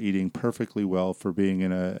teenagers are eating perfectly well for being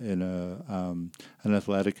in an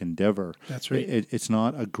athletic endeavor? That's right. It's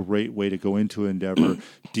not a great way to go into an endeavor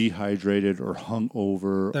dehydrated or hungover.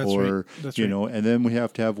 That's right. And then we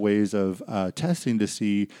have to have ways of testing to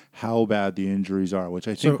see how bad the injuries are, which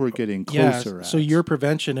I think we're getting closer at. So your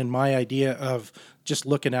prevention and my idea of just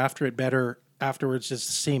looking after it better afterwards is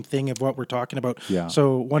the same thing of what we're talking about. Yeah.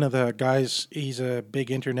 So one of the guys, he's a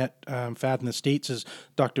big internet fad in the States, is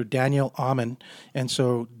Dr. Daniel Amen. And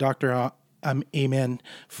so Dr. Amen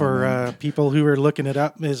for people who are looking it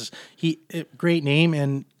up. Great name,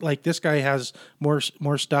 and like this guy has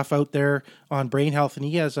more stuff out there on brain health, and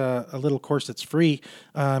he has a little course that's free.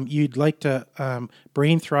 You'd like to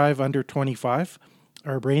Brain Thrive under 25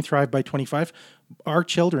 or Brain Thrive by 25. Our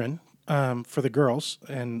children, for the girls,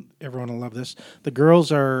 and everyone will love this, the girls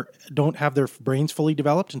don't have their brains fully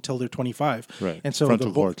developed until they're 25. Right. And so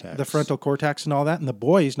the frontal cortex and all that, and the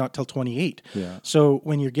boys not till 28. Yeah. So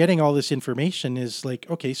when you're getting all this information is like,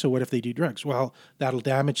 okay, so what if they do drugs? Well, that'll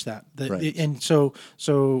damage that. Right. And so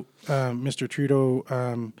Mr.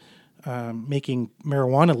 Trudeau making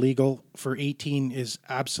marijuana legal for 18 is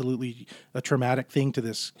absolutely a traumatic thing to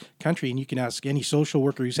this country. And you can ask any social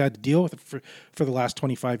worker who's had to deal with it for the last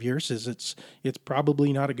 25 years, it's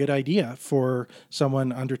probably not a good idea for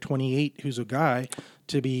someone under 28 who's a guy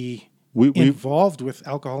to be involved with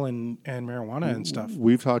alcohol and marijuana and stuff.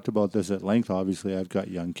 We've talked about this at length. Obviously, I've got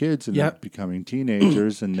young kids and they're becoming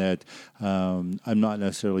teenagers, and that I'm not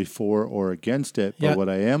necessarily for or against it. But what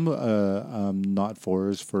I am not for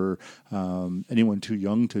is for anyone too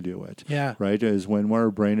young to do it. Yeah. Right? Is when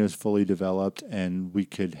our brain is fully developed and we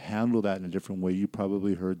could handle that in a different way. You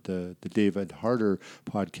probably heard the David Harder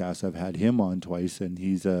podcast. I've had him on twice, and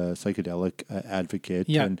he's a psychedelic advocate.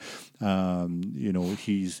 Yeah. And,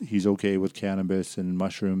 he's okay with cannabis and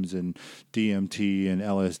mushrooms and DMT and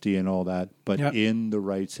LSD and all that, but in the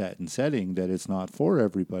right set and setting, that it's not for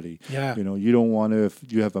everybody. Yeah. You don't want to, if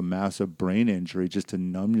you have a massive brain injury, just to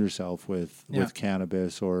numb yourself with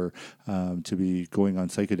cannabis or to be going on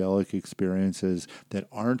psychedelic experiences that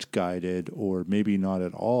aren't guided or maybe not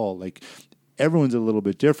at all. Like, everyone's a little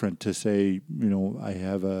bit different. To say, I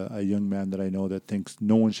have a young man that I know that thinks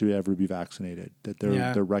no one should ever be vaccinated, that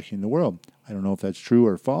they're wrecking the world. I don't know if that's true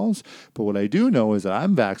or false, but what I do know is that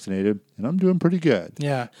I'm vaccinated and I'm doing pretty good.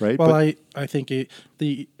 Yeah. Right. Well, I think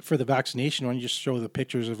for the vaccination one, you just show the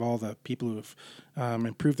pictures of all the people who have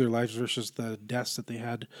improved their lives versus the deaths that they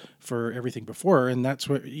had for everything before. And that's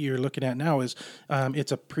what you're looking at now is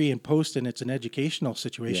it's a pre and post, and it's an educational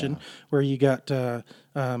situation where you got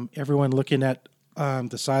everyone looking at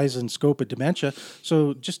the size and scope of dementia.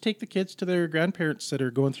 So just take the kids to their grandparents that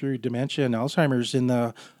are going through dementia and Alzheimer's in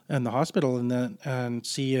the hospital, and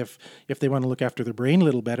see if they want to look after their brain a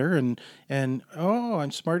little better. And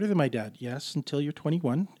I'm smarter than my dad. Yes, until you're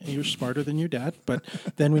 21, you're smarter than your dad. But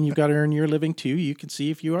then when you've got to earn your living too, you can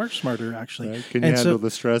see if you are smarter actually. Right. Can you handle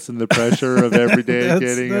the stress and the pressure of every day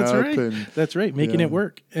getting up? Right. That's right. Making it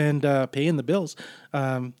work and paying the bills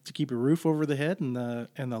to keep a roof over the head and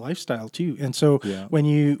the lifestyle too. And so when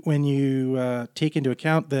you take into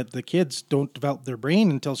account that the kids don't develop their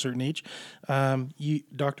brain until a certain age,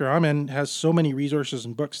 Dr. Amen has so many resources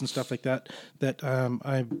and books and stuff like that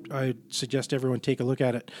I suggest everyone take a look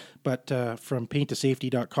at it. But from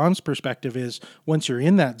painttosafety.com's perspective is, once you're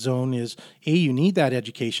in that zone, is you need that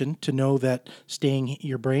education to know that staying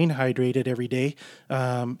your brain hydrated every day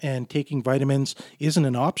and taking vitamins isn't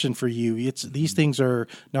an option for you. These things are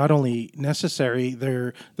not only necessary,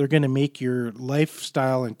 they're going to make your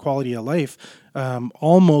lifestyle and quality of life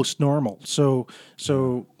almost normal. So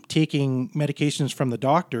taking medications from the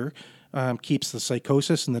doctor keeps the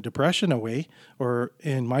psychosis and the depression away. Or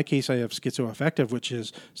in my case, I have schizoaffective, which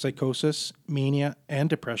is psychosis, mania, and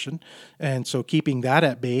depression. And so keeping that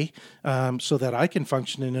at bay so that I can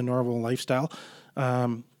function in a normal lifestyle.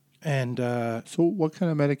 So what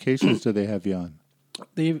kind of medications do they have you on?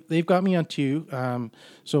 They've got me on two.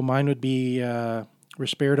 So mine would be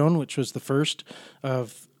risperidone, which was the first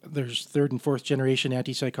of... There's third and fourth generation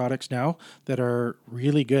antipsychotics now that are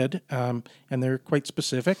really good, and they're quite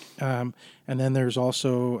specific. And then there's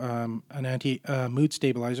also an mood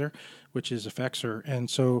stabilizer, which is Effexor. And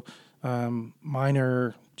so Mine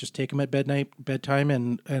are just take them at bedtime,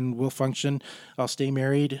 and we'll function. I'll stay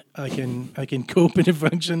married. I can cope and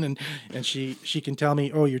function, and she can tell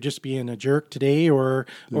me, oh, you're just being a jerk today, or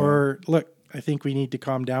look, I think we need to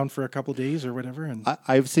calm down for a couple of days or whatever. And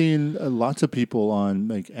I've seen lots of people on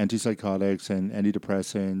like antipsychotics and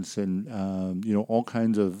antidepressants and all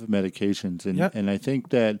kinds of medications, and I think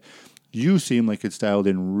that you seem like it's dialed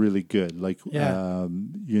in really good. Like,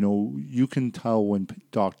 you can tell when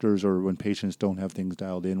doctors or when patients don't have things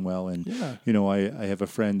dialed in well. And, I have a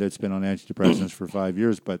friend that's been on antidepressants for 5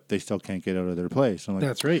 years, but they still can't get out of their place. I'm like,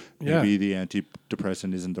 that's right. Maybe the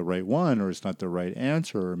antidepressant isn't the right one, or it's not the right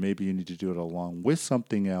answer, or maybe you need to do it along with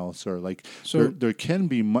something else, or like, so there can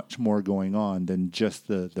be much more going on than just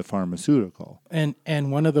the pharmaceutical.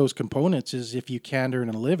 And one of those components is if you can't earn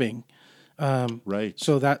a living. Right.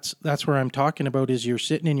 So that's where I'm talking about is you're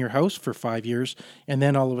sitting in your house for 5 years, and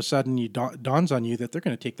then all of a sudden you dawns on you that they're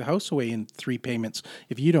going to take the house away in 3 payments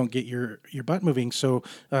if you don't get your butt moving. So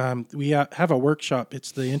we have a workshop.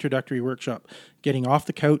 It's the introductory workshop, getting off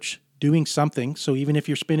the couch, doing something. So even if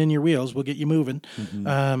you're spinning your wheels, we'll get you moving.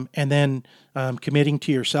 Mm-hmm. And then committing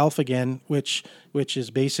to yourself again, which is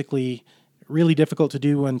basically really difficult to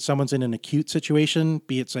do when someone's in an acute situation,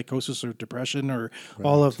 be it psychosis or depression or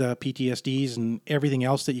all of the PTSDs and everything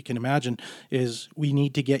else that you can imagine, is we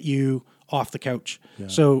need to get you off the couch. Yeah.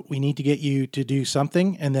 So we need to get you to do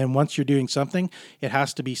something. And then once you're doing something, it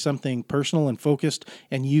has to be something personal and focused,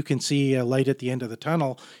 and you can see a light at the end of the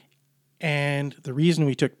tunnel. And the reason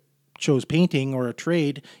we chose painting or a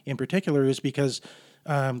trade in particular is because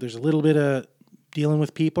there's a little bit of dealing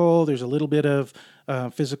with people. There's a little bit of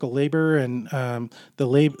physical labor, and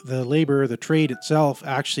the trade itself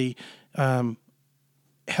actually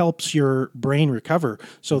helps your brain recover.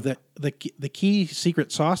 So that the key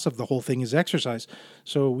secret sauce of the whole thing is exercise.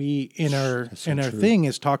 So we in our thing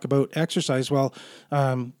is talk about exercise. Well,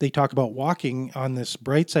 they talk about walking on this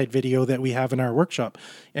Brightside video that we have in our workshop,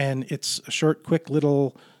 and it's a short, quick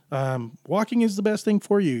little. Walking is the best thing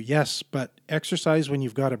for you, yes, but exercise when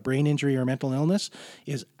you've got a brain injury or mental illness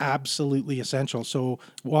is absolutely essential. So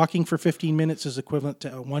walking for 15 minutes is equivalent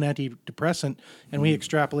to one antidepressant, and we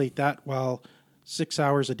extrapolate that while 6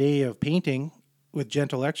 hours a day of painting with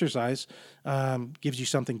gentle exercise gives you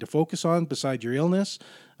something to focus on beside your illness,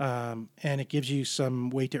 and it gives you some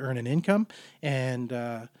way to earn an income. And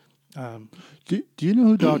do you know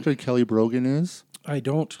who Dr. Kelly Brogan is? I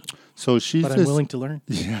don't. So but I'm willing to learn.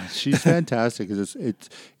 Yeah, she's fantastic because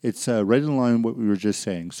it's right in line with what we were just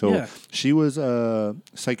saying. So she was a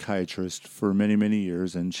psychiatrist for many, many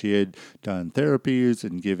years, and she had done therapies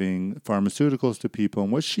and giving pharmaceuticals to people.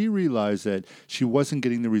 And what she realized that she wasn't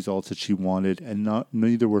getting the results that she wanted, and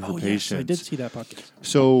neither were her patients. Yes, I did see that podcast.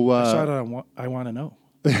 So I saw it on I Want to Know.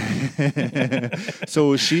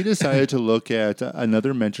 So she decided to look at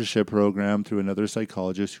another mentorship program through another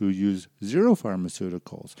psychologist who used zero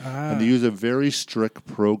pharmaceuticals. And they use a very strict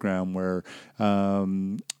program where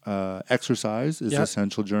exercise is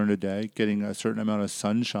essential during the day, getting a certain amount of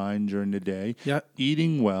sunshine during the day,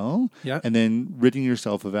 eating well, and then ridding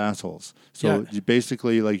yourself of assholes. So you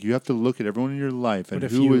basically, like, you have to look at everyone in your life and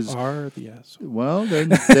who are the asshole. Well, then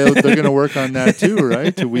they're going to work on that too,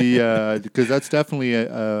 right? Because that's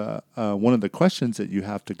definitely one of the questions that you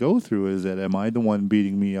have to go through is that, am I the one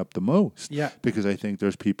beating me up the most? Yeah. Because I think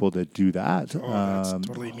there's people that do that that's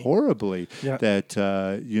totally horribly. Yeah.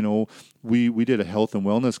 That, we did a health and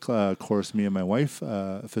wellness course, me and my wife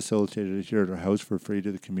facilitated it here at our house for free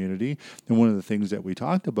to the community. And one of the things that we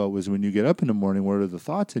talked about was when you get up in the morning, what are the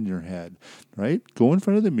thoughts in your head, right? Go in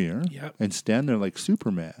front of the mirror and stand there like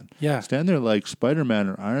Superman. Yeah. Stand there like Spider-Man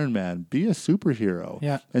or Iron Man. Be a superhero.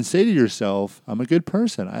 Yeah. And say to yourself, I'm a good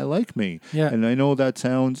person. I like me. Yeah. And I know that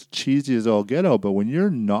sounds cheesy as all get out, but when you're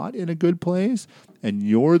not in a good place and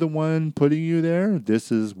you're the one putting you there,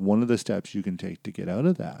 this is one of the steps you can take to get out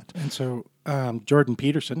of that. And so Jordan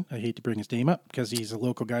Peterson, I hate to bring his name up because he's a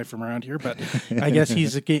local guy from around here, but I guess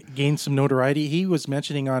he's gained some notoriety. He was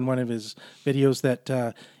mentioning on one of his videos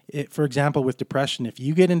that, for example, with depression, if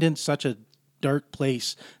you get into such a dark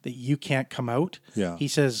place that you can't come out, he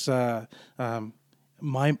says,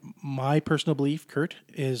 my personal belief, Kurt,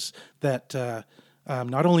 is that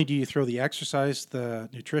not only do you throw the exercise, the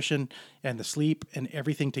nutrition, and the sleep and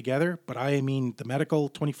everything together, but I mean the medical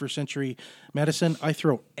 21st century medicine, I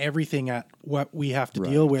throw everything at what we have to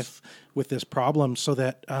deal with this problem so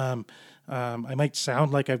that I might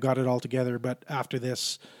sound like I've got it all together, but after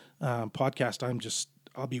this podcast,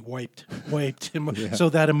 I'll be wiped. So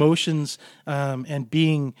that emotions and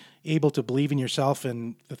being able to believe in yourself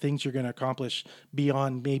and the things you're going to accomplish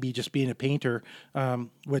beyond maybe just being a painter,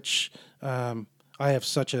 which I have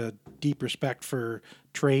such a deep respect for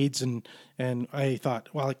trades, and I thought,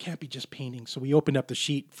 well, it can't be just painting. So we opened up the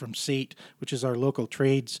sheet from SAIT, which is our local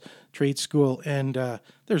trade school, and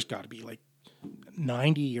there's got to be like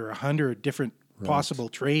 90 or 100 different possible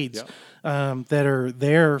trades that are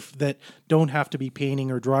there that don't have to be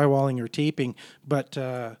painting or drywalling or taping, but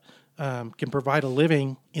can provide a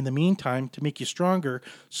living in the meantime to make you stronger,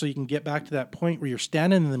 so you can get back to that point where you're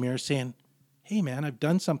standing in the mirror saying, hey man, I've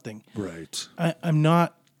done something. Right. I'm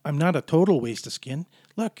not a total waste of skin.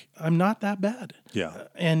 Look, I'm not that bad. Yeah.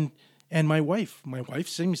 And my wife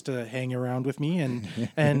seems to hang around with me, and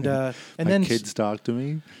My then kids talk to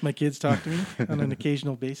me. my kids talk to me on an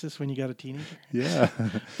occasional basis when you got a teenager. Yeah.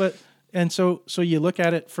 But so you look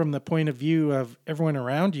at it from the point of view of everyone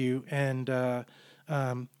around you, and so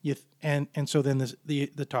then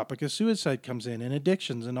the topic of suicide comes in, and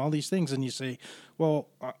addictions and all these things, and you say, well,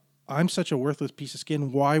 I'm such a worthless piece of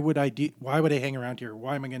skin. Why would I hang around here?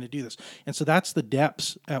 Why am I going to do this? And so that's the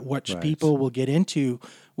depths at which people will get into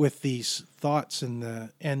with these thoughts, and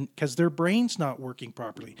because their brain's not working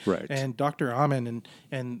properly. Right. And Dr. Amen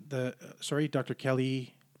and Dr.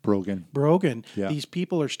 Kelly Brogan. Yeah. These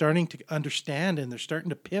people are starting to understand, and they're starting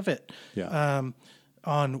to pivot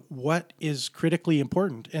on what is critically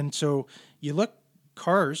important. And so you look,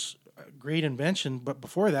 cars, great invention, but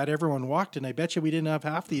before that everyone walked, and I bet you we didn't have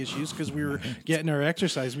half the issues because we were getting our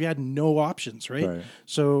exercise. We had no options, right?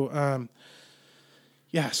 So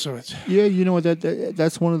so it's you know what,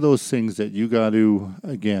 that's one of those things that you got to,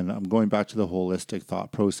 again, I'm going back to the holistic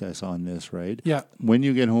thought process on this, right? Yeah. When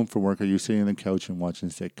you get home from work, are you sitting on the couch and watching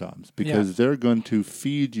sitcoms? Because they're going to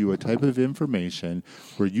feed you a type of information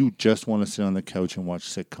where you just want to sit on the couch and watch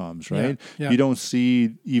sitcoms, right? Yeah. You don't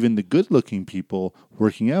see even the good-looking people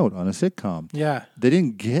working out on a sitcom. Yeah. They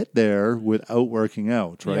didn't get there without working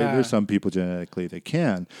out, right? Yeah. There's some people genetically that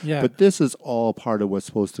can. Yeah. But this is all part of what's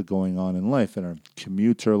supposed to going on in life, and our commutes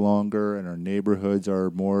are longer, and our neighborhoods are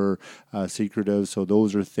more secretive. So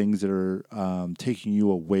those are things that are taking you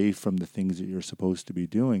away from the things that you're supposed to be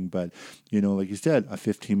doing. But, like you said, a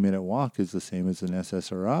 15-minute walk is the same as an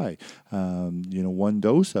SSRI. One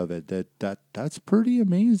dose of it, that's pretty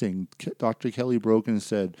amazing. Dr. Kelly Brogan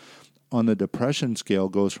said, on the depression scale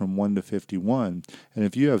goes from 1 to 51, and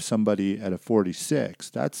if you have somebody at a 46,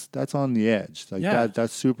 that's on the edge.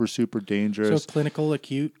 That's super, super dangerous. So clinical,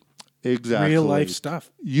 acute, exactly, real life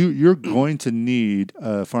stuff. You're going to need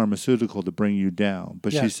a pharmaceutical to bring you down.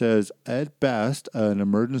 But she says, at best, an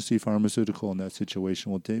emergency pharmaceutical in that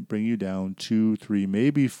situation will bring you down 2, 3,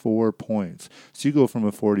 maybe 4 points. So you go from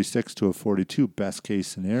a 46 to a 42, best case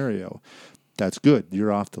scenario. That's good.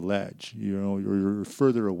 You're off the ledge. You're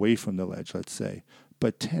further away from the ledge, let's say.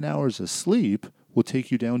 But 10 hours of sleep will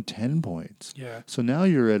take you down 10 points. Yeah. So now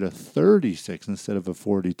you're at a 36 instead of a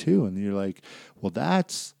 42. And you're like, well,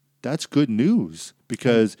 that's good news,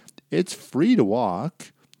 because it's free to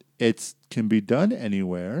walk. It can be done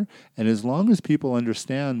anywhere. And as long as people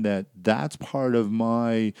understand that that's part of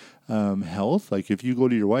my health, like if you go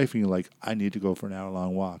to your wife and you're like, I need to go for an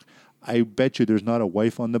hour-long walk, I bet you there's not a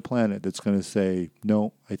wife on the planet that's going to say,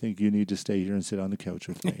 no, I think you need to stay here and sit on the couch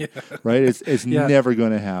with me. Right? It's never going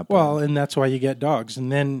to happen. Well, and that's why you get dogs.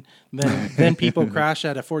 And then people crash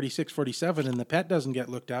at a 46, 47, and the pet doesn't get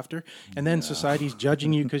looked after. And then society's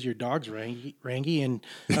judging you because your dog's rangy and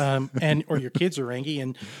or your kids are rangy.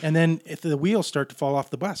 And then if the wheels start to fall off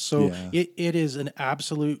the bus. So it is an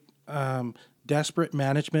absolute desperate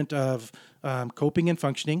management of coping and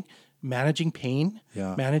functioning, managing pain,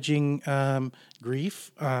 managing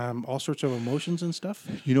grief, all sorts of emotions and stuff.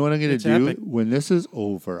 You know what I'm going to do? Epic. When this is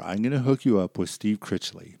over, I'm going to hook you up with Steve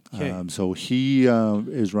Critchley. Okay. So he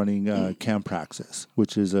is running Camp Praxis,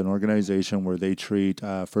 which is an organization where they treat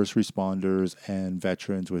first responders and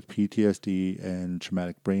veterans with PTSD and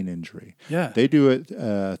traumatic brain injury. Yeah. They do it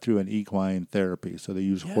through an equine therapy. So they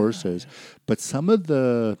use horses. But some of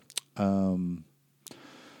the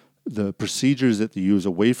procedures that they use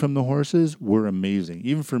away from the horses were amazing,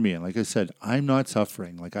 even for me. And like I said, I'm not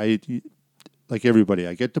suffering. Like everybody,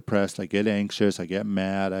 I get depressed, I get anxious, I get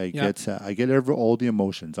mad, I get sad, I get all the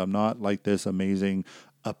emotions. I'm not like this amazing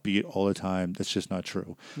upbeat all the time. That's just not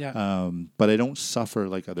true. Yeah. But I don't suffer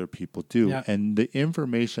like other people do. Yeah. And the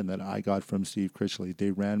information that I got from Steve Critchley,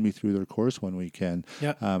 they ran me through their course one weekend.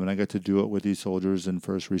 Yeah. And I got to do it with these soldiers and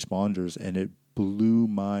first responders, and it blew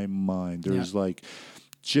my mind. There's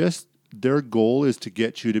just their goal is to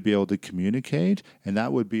get you to be able to communicate, and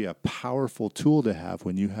that would be a powerful tool to have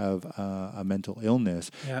when you have a mental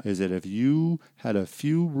illness, is that if you had a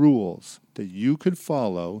few rules that you could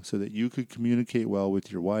follow so that you could communicate well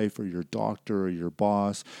with your wife or your doctor or your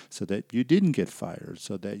boss, so that you didn't get fired,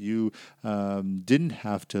 so that you didn't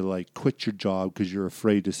have to like quit your job because you're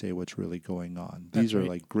afraid to say what's really going on. These are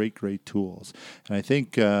like great tools. And I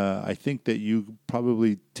think that you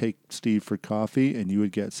probably take Steve for coffee and you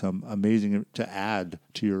would get some amazing to add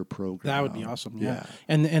to your program. That would be awesome. Yeah.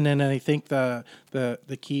 And then I think the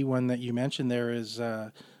key one that you mentioned there is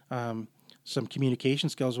some communication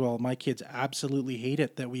skills. Well, my kids absolutely hate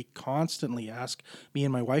it that we constantly ask me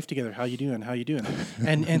and my wife together, how you doing?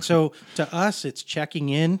 And so to us, it's checking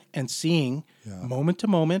in and seeing moment to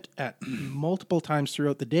moment at multiple times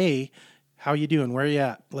throughout the day, how you doing? Where are you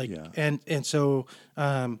at? And so,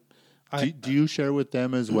 do you share with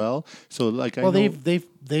them as well? So like,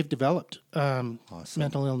 they've developed awesome.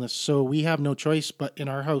 mental illness. So we have no choice but in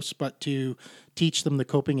our house, but to teach them the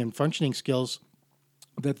coping and functioning skills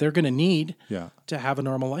that they're going to need to have a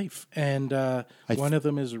normal life. And one of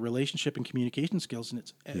them is relationship and communication skills. And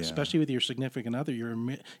it's especially with your significant other, your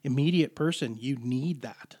immediate person, you need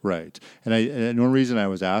that. Right. And one reason I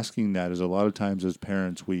was asking that is a lot of times as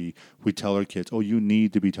parents, we tell our kids, oh, you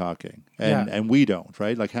need to be talking. And we don't,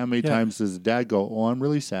 right? Like how many times does dad go, oh, I'm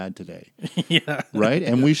really sad today. Right.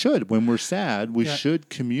 And we should, when we're sad, we should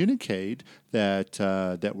communicate that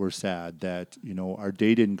we're sad, that, you know, our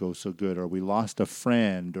day didn't go so good, or we lost a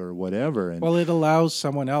friend or whatever. And well, it allows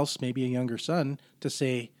someone else, maybe a younger son, to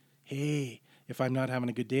say, hey, if I'm not having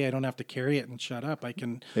a good day, I don't have to carry it and shut up. I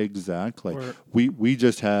can. Exactly. We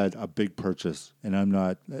just had a big purchase, and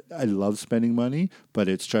I love spending money, but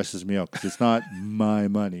it stresses me out because it's not my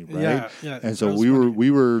money, right? Yeah. And so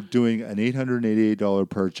we were doing an $888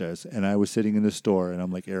 purchase, and I was sitting in the store, and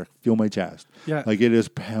I'm like, Eric, feel my chest. Yeah. Like it is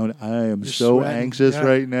pound. I am You're so sweating. anxious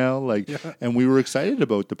right now. Like, and we were excited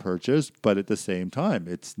about the purchase, but at the same time,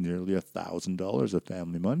 it's nearly $1,000 of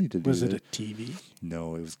family money to do. Was it a TV?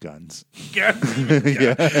 No, it was guns. Yeah.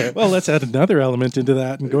 Well, let's add another element into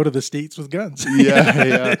that and go to the States with guns.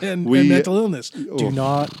 and mental illness. Do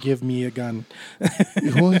not give me a gun.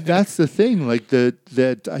 Well, that's the thing. Like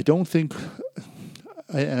that I don't think,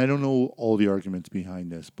 and I don't know all the arguments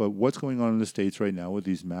behind this, but what's going on in the States right now with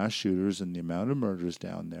these mass shooters and the amount of murders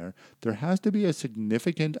down there has to be a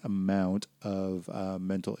significant amount of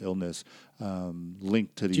mental illness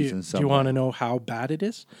linked to these in some way. Do you want to know how bad it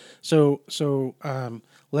is? So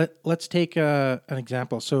let's take an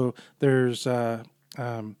example. So there's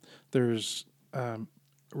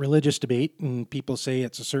religious debate, and people say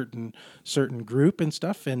it's a certain group and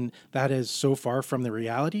stuff, and that is so far from the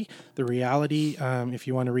reality. The reality, if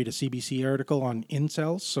you want to read a CBC article on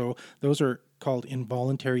incels, so those are called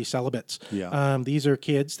involuntary celibates. These are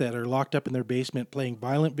kids that are locked up in their basement playing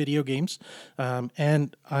violent video games,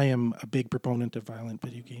 and I am a big proponent of violent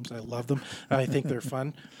video games. I love them. I think they're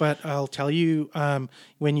fun. But I'll tell you,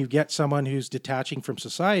 when you get someone who's detaching from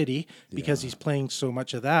society because he's playing so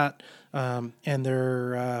much of that, and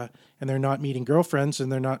they're not meeting girlfriends,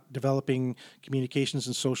 and they're not developing communications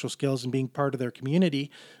and social skills and being part of their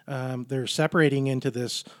community, they're separating into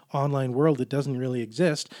this online world that doesn't really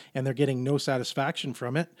exist, and they're getting no satisfaction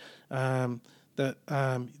from it. That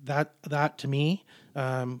to me,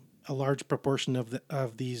 a large proportion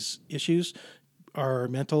of these issues are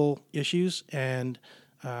mental issues, and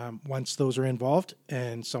once those are involved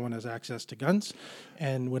and someone has access to guns,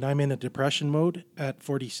 and when I'm in a depression mode at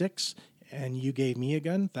 46 and you gave me a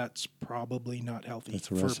gun, that's probably not healthy for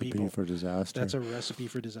people. That's a recipe for disaster. That's a recipe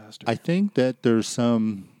for disaster. I think that there's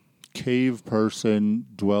some cave person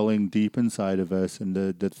dwelling deep inside of us, and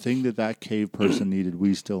the thing that cave person needed,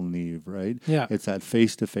 we still need, right? Yeah. It's that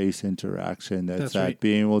face-to-face interaction. That's that right.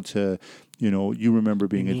 being able to, you remember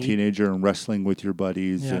being a teenager and wrestling with your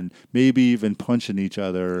buddies and maybe even punching each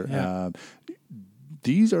other. Yeah.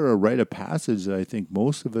 These are a rite of passage that I think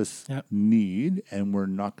most of us need, and we're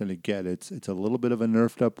not going to get. It's a little bit of a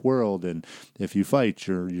nerfed up world, and if you fight,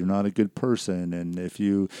 you're not a good person, and if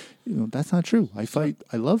you that's not true. I fight.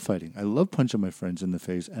 I love fighting. I love punching my friends in the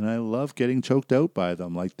face, and I love getting choked out by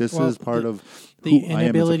them. Like this is part of the who I am as a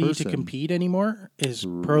inability person. to compete anymore is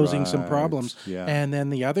posing some problems. Yeah. And then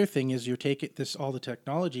the other thing is all the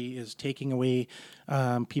technology is taking away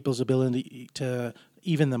people's ability to,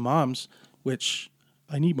 even the moms, which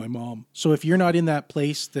I need my mom. So if you're not in that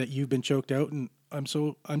place that you've been choked out and I'm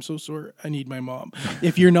so sore, I need my mom.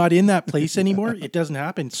 If you're not in that place anymore, it doesn't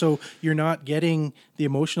happen. So you're not getting the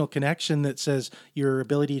emotional connection that says your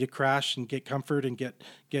ability to crash and get comfort and get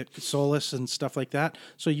solace and stuff like that.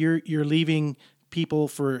 So you're leaving people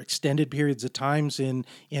for extended periods of times in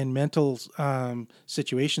mental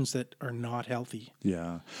situations that are not healthy.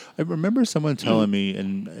 Yeah. I remember someone telling me,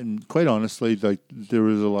 and quite honestly, like there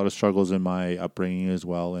was a lot of struggles in my upbringing as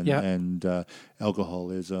well, and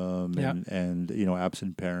alcoholism Yeah. and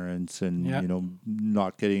absent parents and, Yeah.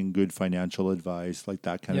 not getting good financial advice, like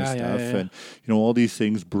that kind of Yeah, stuff. yeah. And, all these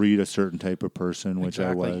things breed a certain type of person, which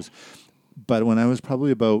Exactly. I was. But when I was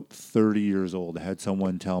probably about 30 years old, I had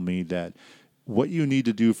someone tell me that what you need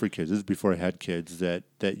to do for kids, this is before I had kids, that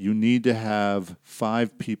you need to have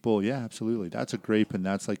 5 people. Yeah, absolutely. That's a grape, and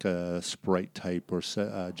that's like a Sprite type or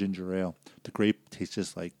ginger ale. The grape tastes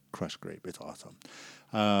just like crushed grape. It's awesome.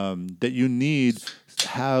 That you need to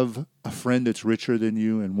have a friend that's richer than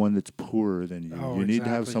you and one that's poorer than you. Oh, You need to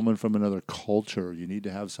have exactly. someone from another culture. You need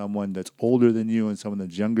to have someone that's older than you and someone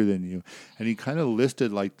that's younger than you. And he kind of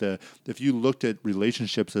listed like if you looked at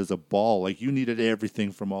relationships as a ball, like you needed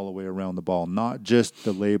everything from all the way around the ball, not just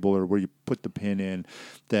the label or where you put the pin in.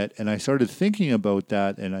 And I started thinking about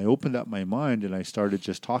that, and I opened up my mind, and I started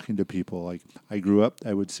just talking to people. Like I grew up,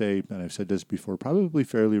 I would say, and I've said this before, probably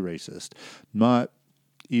fairly racist, not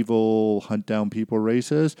evil, hunt down people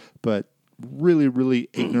racist, but really, really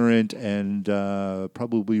ignorant and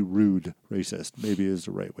probably rude racist, maybe is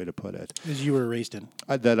the right way to put it. As you were raised in.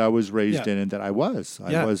 That I was raised Yeah. in and that I was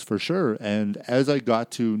Yeah. for sure. And as I got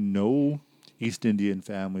to know East Indian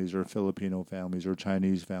families or Filipino families or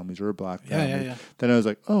Chinese families or black Yeah, families, yeah. then I was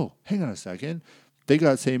like, oh, hang on a second. They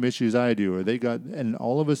got same issues I do, and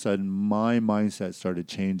all of a sudden my mindset started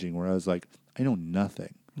changing where I was like, I know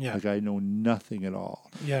nothing. Yeah. Like I know nothing at all.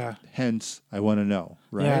 Yeah. Hence, I want to know,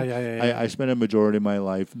 right? Yeah. I spent a majority of my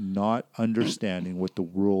life not understanding what the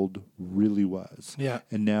world really was. Yeah.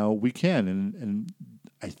 And now we can. And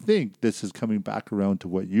I think this is coming back around to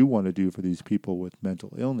what you want to do for these people with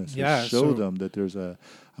mental illness. Yeah, Is show so- them that there's a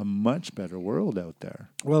much better world out there.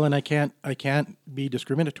 Well, and I can't be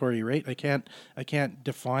discriminatory, right? I can't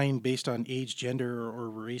define based on age, gender, or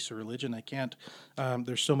race or religion. I can't.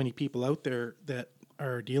 There's so many people out there that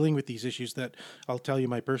are dealing with these issues that I'll tell you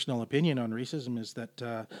my personal opinion on racism is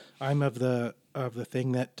that I'm of the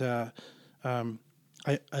thing that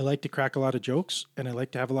I like to crack a lot of jokes and I like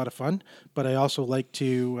to have a lot of fun, but I also like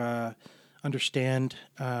to understand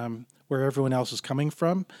where everyone else is coming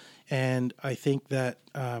from. And I think that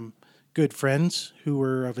good friends who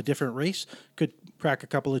are of a different race could crack a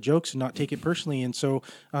couple of jokes and not take it personally. And so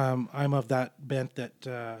I'm of that bent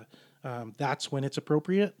that that's when it's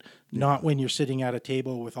appropriate, not when you're sitting at a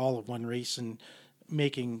table with all of one race and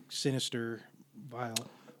making sinister, vile.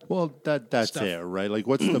 Well, that's Stuff. it, right? Like,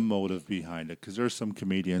 what's the motive behind it? Because there's some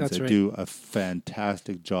comedians That's that right. do a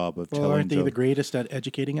fantastic job of Well, telling aren't they jokes. the greatest at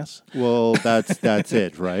educating us? Well, that's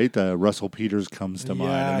it, right? Russell Peters comes to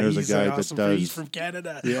mind, and there's a he's guy awesome. that does. He's from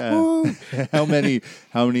Canada. Yeah. Woo! how many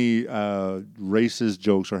racist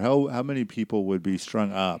jokes or how many people would be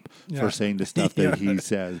strung up Yeah. for saying the stuff that he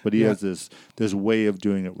says? But he Yeah. has this way of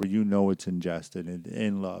doing it where it's ingested and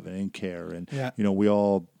in love and in care. And Yeah. we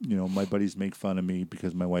all my buddies make fun of me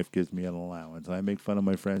because my wife gives me an allowance. I make fun of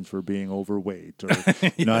my friends for being overweight or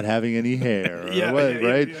not having any hair. Or Yeah, what, yeah,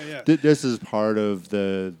 right? yeah. This is part of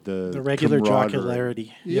the regular camaraderie.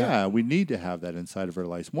 jocularity. Yeah, we need to have that inside of our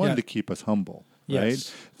lives. One, Yeah. to keep us humble,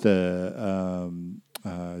 Yes.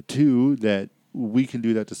 right? Two, that we can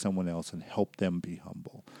do that to someone else and help them be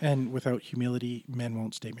humble. And without humility, men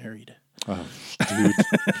won't stay married. Oh, dude.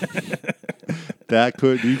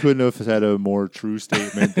 You couldn't have said a more true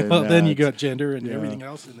statement than Well, that. then you got gender and Yeah. everything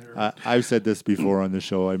else in there. I've said this before on the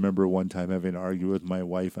show. I remember one time having an argument with my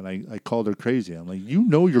wife, and I called her crazy. I'm like,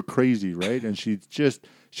 you're crazy, right? And she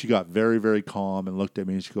got very, very calm and looked at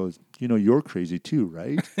me, and she goes, you're crazy too,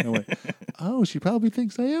 right? And I went, oh, she probably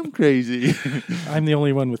thinks I am crazy. I'm the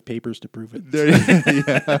only one with papers to prove it.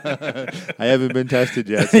 Yeah. I haven't been tested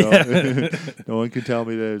yet, so no one can tell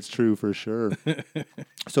me that it's true for sure.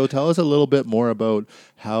 So tell us a little bit more about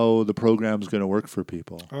how the program's going to work for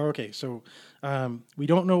people. Okay, so we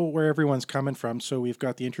don't know where everyone's coming from, so we've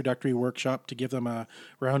got the introductory workshop to give them a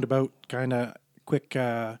roundabout kind of quick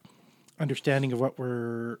understanding of what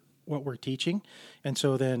we're teaching. And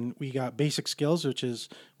so then we got basic skills, which is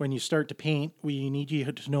when you start to paint, we need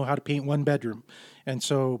you to know how to paint one bedroom. And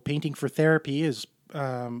so painting for therapy is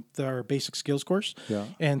our basic skills course. Yeah.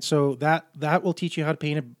 And so that will teach you how to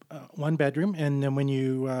paint a one bedroom. And then when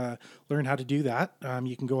you learn how to do that,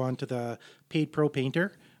 you can go on to the Paid Pro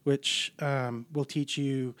Painter, which will teach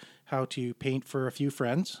you how to paint for a few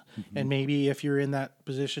friends. Mm-hmm. And maybe if you're in that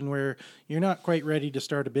position where you're not quite ready to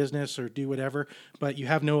start a business or do whatever, but you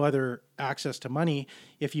have no other access to money,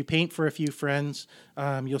 if you paint for a few friends,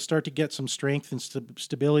 you'll start to get some strength and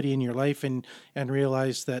stability in your life, and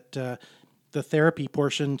realize that the therapy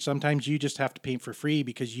portion, sometimes you just have to paint for free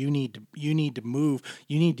because you need to move,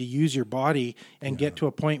 you need to use your body and get to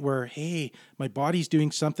a point where, hey, my body's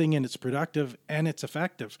doing something and it's productive and it's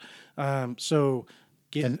effective.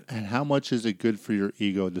 And how much is it good for your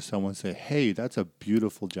ego to someone say, hey, that's a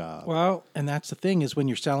beautiful job? Well, and that's the thing is when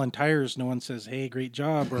you're selling tires, no one says, hey, great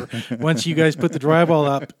job. Or once you guys put the drywall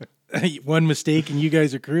up, one mistake and you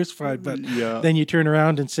guys are crucified. But then you turn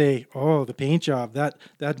around and say, oh, the paint job, that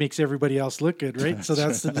makes everybody else look good, right? So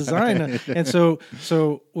that's the design. And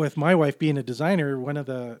so with my wife being a designer, one of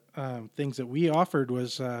the things that we offered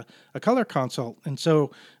was a color consult. And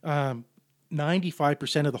so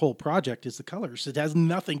 95% of the whole project is the colors. It has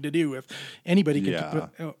nothing to do with anybody.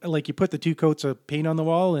 Like you put the 2 coats of paint on the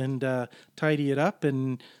wall and tidy it up,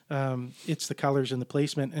 and it's the colors and the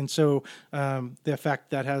placement. And so the effect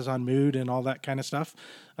that has on mood and all that kind of stuff.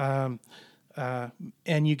 And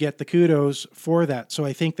you get the kudos for that. So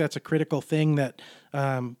I think that's a critical thing that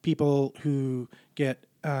people who get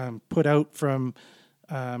put out from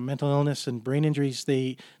mental illness and brain injuries,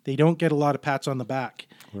 they don't get a lot of pats on the back.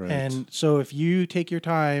 Right. And so if you take your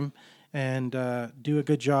time and do a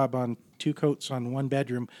good job on 2 coats on one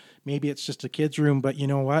bedroom, maybe it's just a kid's room, but you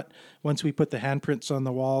know what? Once we put the handprints on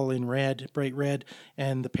the wall in red, bright red,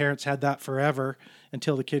 and the parents had that forever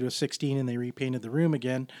until the kid was 16 and they repainted the room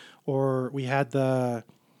again, or we had and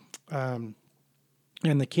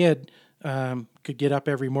the kid could get up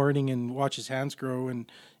every morning and watch his hands grow. And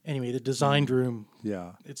anyway, the designed room,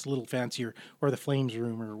 it's a little fancier, or the flames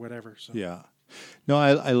room or whatever. So. Yeah. No,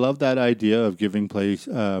 I love that idea of giving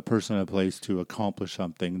person a place to accomplish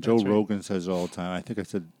something. Joe Rogan says it all the time. I think I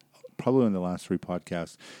said probably in the last 3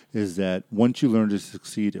 podcasts, is that once you learn to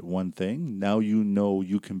succeed at one thing, now you know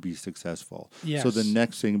you can be successful. Yes. So the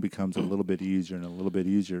next thing becomes a little bit easier and a little bit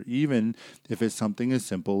easier, even if it's something as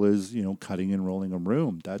simple as, cutting and rolling a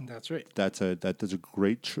room. That's right. That's a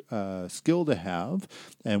great skill to have,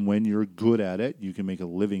 and when you're good at it, you can make a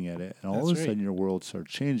living at it, and all of a sudden your world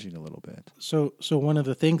starts changing a little bit. So one of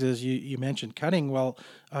the things is you mentioned cutting. Well,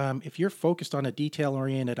 if you're focused on a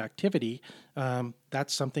detail-oriented activity,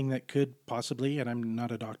 that's something that could possibly, and I'm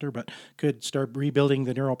not a doctor, but could start rebuilding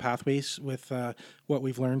the neural pathways with what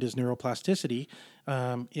we've learned is neuroplasticity,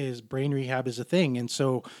 is brain rehab is a thing. And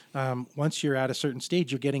so once you're at a certain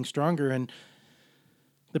stage, you're getting stronger. And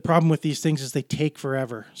the problem with these things is they take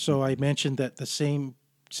forever. So I mentioned that the same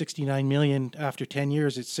 69 million after 10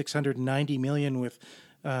 years, it's 690 million with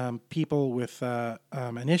people with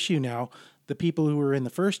an issue now. The people who were in the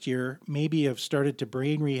first year maybe have started to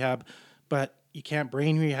brain rehab, but you can't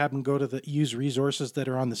brain rehab and go to use resources that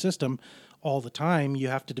are on the system all the time. You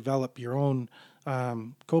have to develop your own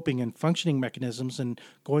coping and functioning mechanisms, and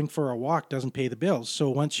going for a walk doesn't pay the bills. So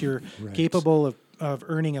once you're capable of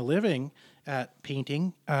earning a living at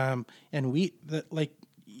painting,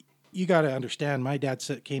 you got to understand, my dad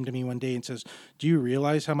came to me one day and says, do you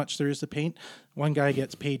realize how much there is to paint? One guy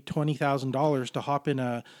gets paid $20,000 to hop in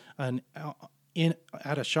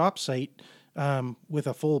at a shop site with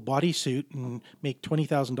a full bodysuit and make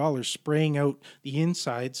 $20,000 spraying out the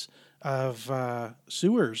insides of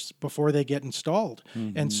sewers before they get installed.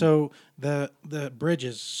 Mm-hmm. And so the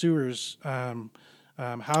bridges, sewers,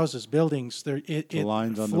 houses, buildings, the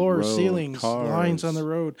lines on floors, the road, ceilings, cars, lines on the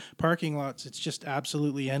road, parking lots. It's just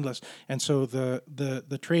absolutely endless. And so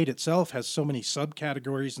the trade itself has so many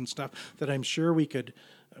subcategories and stuff that I'm sure we could,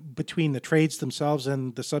 between the trades themselves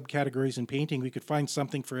and the subcategories in painting, we could find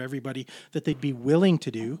something for everybody that they'd be willing to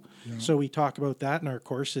do. Yeah. So we talk about that in our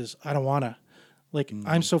courses. I don't want to.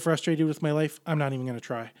 I'm so frustrated with my life, I'm not even going to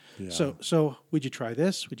try. Yeah. So would you try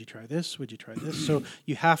this? Would you try this? Would you try this? So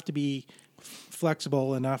you have to be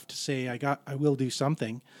flexible enough to say, I will do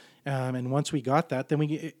something. And once we got that, then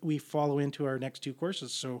we follow into our next 2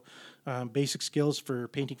 courses. So basic skills for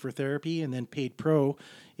painting for therapy, and then Paid Pro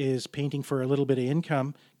is painting for a little bit of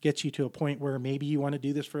income, gets you to a point where maybe you want to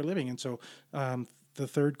do this for a living. And so the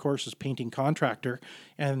 3rd course is Painting Contractor,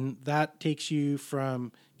 and that takes you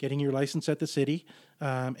from getting your license at the city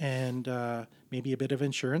and maybe a bit of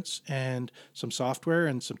insurance and some software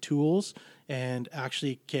and some tools, and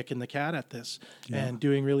actually kicking the cat at this and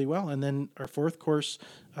doing really well. And then our 4th course,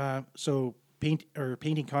 so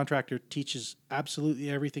painting contractor teaches absolutely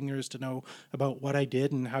everything there is to know about what I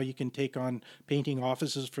did and how you can take on painting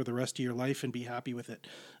offices for the rest of your life and be happy with it.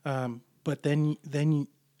 But then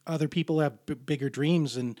other people have bigger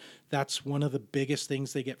dreams, and that's one of the biggest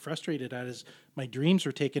things they get frustrated at is my dreams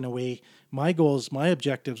were taken away, my goals, my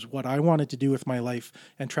objectives, what I wanted to do with my life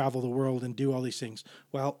and travel the world and do all these things.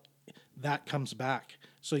 Well, that comes back.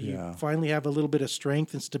 So you finally have a little bit of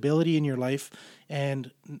strength and stability in your life,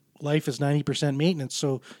 and life is 90% maintenance.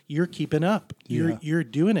 So you're keeping up, you're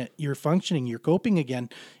doing it, you're functioning, you're coping again.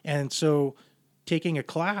 And so taking a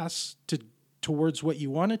class towards what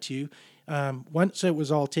you wanted to, once it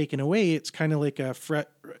was all taken away, it's kind of like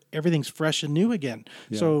everything's fresh and new again.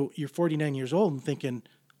 Yeah. So you're 49 years old and thinking,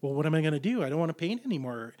 well, what am I going to do? I don't want to paint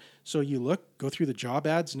anymore. So you go through the job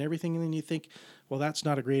ads and everything, and then you think, well, that's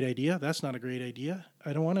not a great idea. That's not a great idea.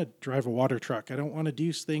 I don't want to drive a water truck. I don't want to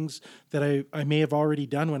do things that I may have already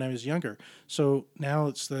done when I was younger. So now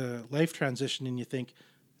it's the life transition, and you think,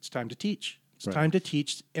 it's time to teach. It's time to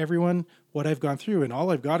teach everyone what I've gone through, and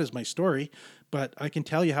all I've got is my story. But I can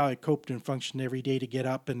tell you how I coped and functioned every day to get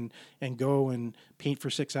up and go and paint for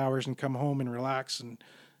 6 hours and come home and relax and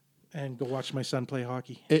go watch my son play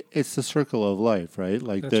hockey. It's the circle of life, right?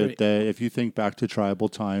 Like if you think back to tribal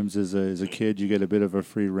times as a kid, you get a bit of a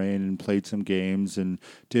free rein and played some games and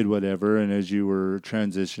did whatever. And as you were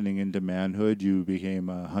transitioning into manhood, you became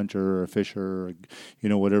a hunter or a fisher, or,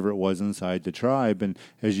 whatever it was inside the tribe. And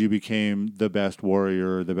as you became the best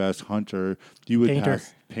warrior or the best hunter, you would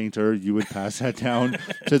you would pass that down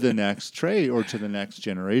to the next trait or to the next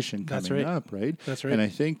generation coming up, right? That's right. And I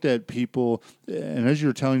think that people, and as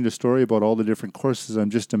you're telling the story about all the different courses, I'm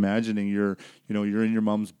just imagining you're in your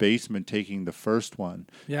mom's basement taking the first one.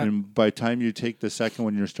 Yeah. And by the time you take the second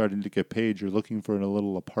one, you're starting to get paid. You're looking for a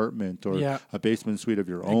little apartment or a basement suite of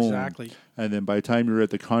your own. Exactly. And then by the time you're at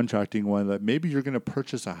the contracting one, that maybe you're going to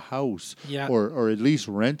purchase a house or at least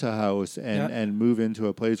rent a house and move into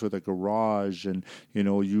a place with a garage. And,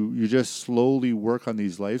 you just slowly work on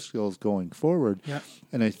these life skills going forward. Yeah.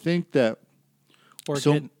 And I think that...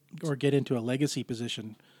 Or get into a legacy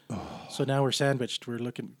position. So now we're sandwiched. We're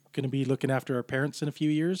going to be looking after our parents in a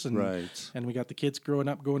few years. And, and we got the kids growing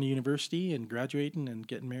up, going to university and graduating and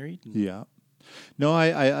getting married. Yeah. No,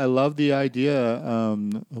 I love the idea.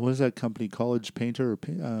 What is that company? College Painter?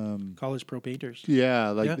 College Pro Painters.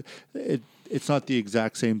 Yeah, it's not the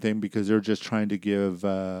exact same thing because they're just trying to give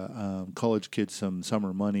college kids some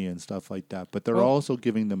summer money and stuff like that. But they're also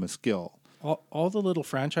giving them a skill. All the little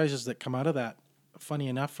franchises that come out of that, funny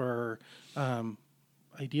enough, are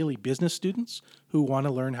ideally business students who want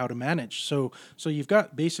to learn how to manage. So you've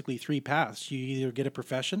got basically three paths. You either get a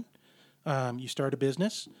profession, you start a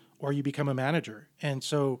business, or you become a manager. And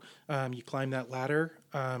so you climb that ladder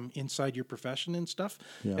inside your profession and stuff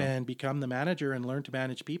and become the manager and learn to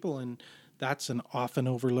manage people. And that's an often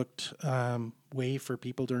overlooked way for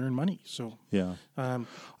people to earn money. So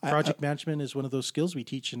project management is one of those skills we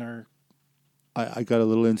teach in our... I got a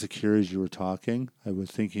little insecure as you were talking. I was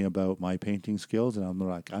thinking about my painting skills, and I'm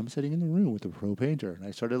like, I'm sitting in the room with a pro painter, and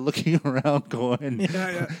I started looking around, going,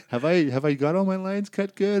 "Have I got all my lines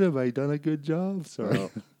cut good? Have I done a good job?"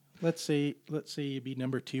 So, let's say you'd be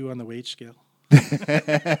number 2 on the wage scale. Good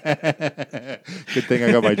thing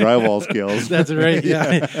I got my drywall skills. That's right.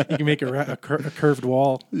 Yeah, you can make a curved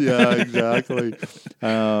wall. Yeah, exactly.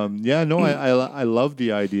 I love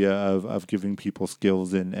the idea of giving people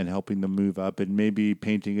skills and helping them move up. And maybe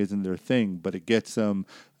painting isn't their thing, but it gets them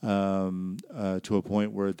to a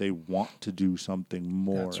point where they want to do something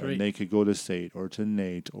more. That's right. And they could go to SAIT or to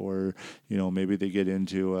NAIT, or maybe they get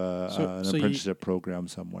into an apprenticeship program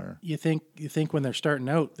somewhere. You think when they're starting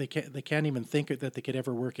out, they can't even think that they could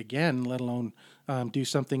ever work again, let alone do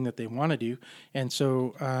something that they want to do. And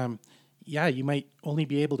so you might only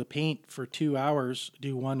be able to paint for 2 hours,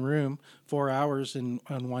 do one room, 4 hours on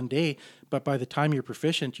one day, but by the time you're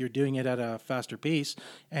proficient, you're doing it at a faster pace,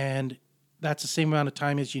 and that's the same amount of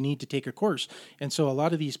time as you need to take a course. And so a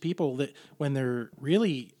lot of these people, that when they're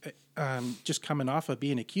really just coming off of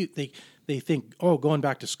being acute, they think, going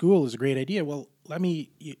back to school is a great idea. Well,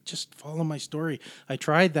 just follow my story. I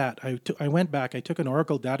tried that. I went back. I took an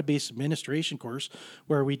Oracle database administration course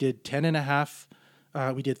where we did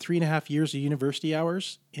 3.5 years of university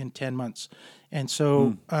hours in 10 months. And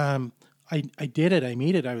so I did it. I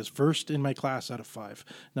made it. I was first in my class out of 5.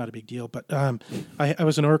 Not a big deal, but I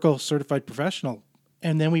was an Oracle certified professional.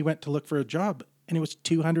 And then we went to look for a job, and it was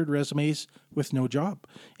 200 resumes with no job.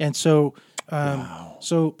 And so,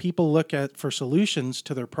 so people look for solutions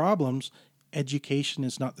to their problems. Education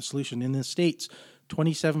is not the solution. In the States,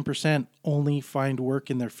 27% only find work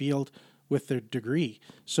in their field with their degree.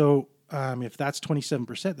 So if that's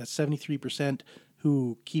 27%, that's 73%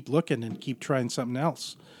 who keep looking and keep trying something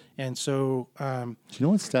else. And so, do you know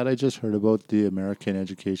what stat I just heard about the American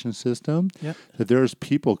education system? Yeah. That there's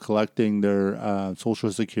people collecting their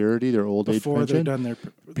Social Security, their old age before they're pension, done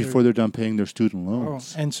before they're done paying their student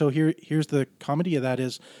loans. and so here's the comedy of that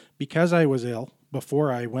is because I was ill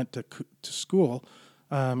before I went to school,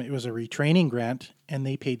 it was a retraining grant, and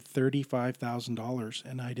they paid $35,000,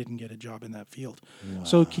 and I didn't get a job in that field. Wow.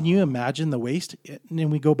 So can you imagine the waste? And then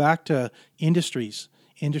we go back to industries.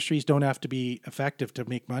 Industries don't have to be effective to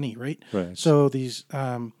make money, right? Right. So these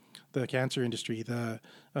the cancer industry, the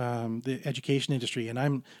education industry, and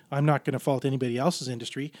I'm not going to fault anybody else's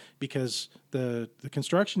industry because the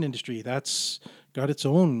construction industry, that's got its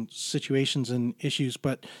own situations and issues,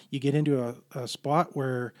 but you get into a spot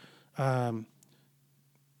where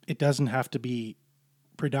it doesn't have to be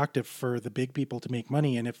productive for the big people to make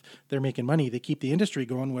money, and if they're making money, they keep the industry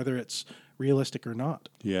going, whether it's realistic or not.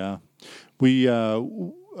 Yeah, we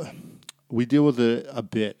deal with it a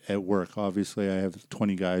bit at work. Obviously, I have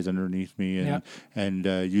 20 guys underneath me, and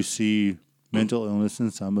you see mental illness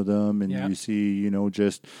in some of them, and you see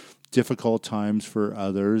just difficult times for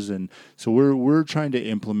others, and so we're trying to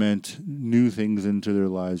implement new things into their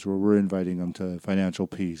lives where we're inviting them to Financial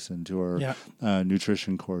Peace and to our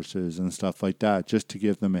nutrition courses and stuff like that, just to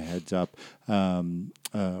give them a heads up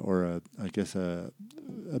or I guess a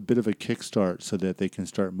bit of a kickstart so that they can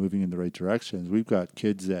start moving in the right directions. We've got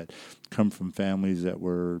kids that come from families that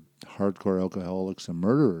were hardcore alcoholics and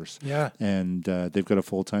murderers. Yeah. And they've got a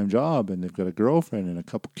full-time job and they've got a girlfriend and a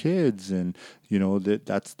couple kids, and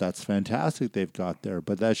that's fantastic they've got there.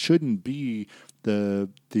 But that shouldn't be the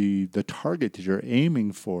target that you're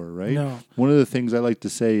aiming for, right? No. One of the things I like to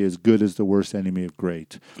say is good is the worst enemy of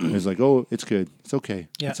great. It's like, oh, it's good. It's okay.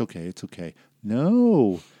 Yeah. It's okay. It's okay.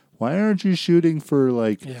 No. Why aren't you shooting for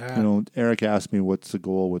Eric asked me what's the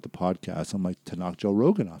goal with the podcast. I'm like, to knock Joe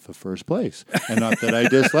Rogan off of first place. And not that I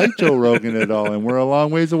dislike Joe Rogan at all. And we're a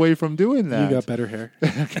long ways away from doing that. You got better hair.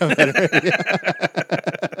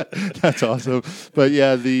 That's awesome. But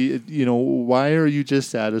yeah, why are you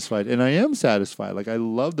just satisfied? And I am satisfied. Like, I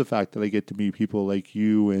love the fact that I get to meet people like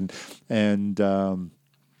you and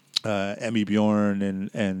Emmy Bjorn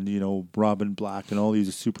and Robin Black and all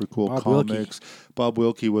these super cool Bob comics. Wilkie. Bob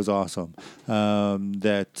Wilkie was awesome.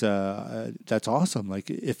 That's awesome.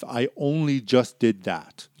 Like, if I only just did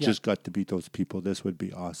that, just got to beat those people, this would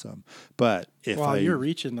be awesome. But if you're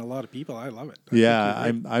reaching a lot of people, I love it.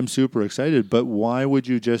 I'm super excited. But why would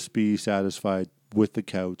you just be satisfied with the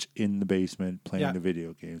couch in the basement playing the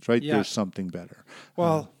video games? Right? Yeah. There's something better.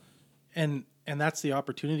 Well, and that's the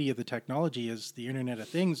opportunity of the technology is the Internet of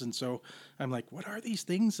Things. And so I'm like, what are these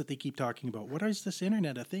things that they keep talking about? What is this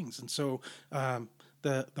Internet of Things? And so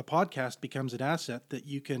the podcast becomes an asset that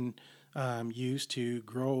you can use to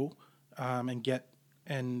grow and get.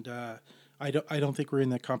 And I don't think we're in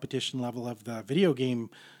the competition level of the video game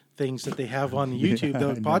things that they have on YouTube,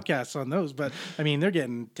 the podcasts on those. But I mean, they're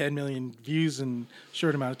getting 10 million views in a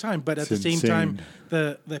short amount of time. But at the same time,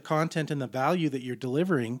 the content and the value that you're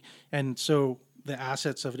delivering, and so the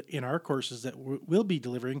assets of in our courses that we'll be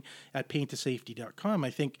delivering at painttosafety.com, I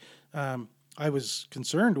think I was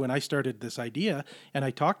concerned when I started this idea, and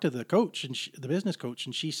I talked to the coach and the business coach,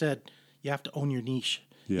 and she said, you have to own your niche.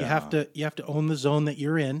 Yeah. You have to own the zone that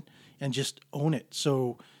you're in and just own it.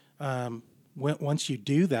 So once you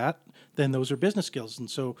do that, then those are business skills. And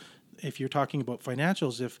so if you're talking about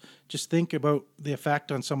financials, just think about the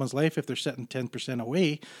effect on someone's life. If they're setting 10%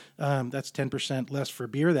 away, that's 10% less for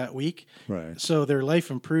beer that week. Right. So their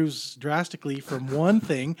life improves drastically from one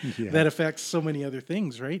thing that affects so many other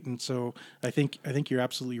things, right? And so I think you're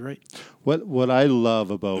absolutely right. What I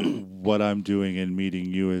love about what I'm doing and meeting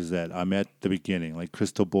you is that I'm at the beginning, like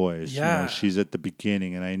Crystal Boys. Yeah. She's at the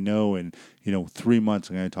beginning, and I know in 3 months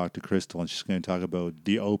I'm going to talk to Crystal, and she's going to talk about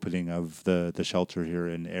the opening of the shelter here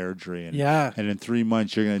in Airdrie. And in 3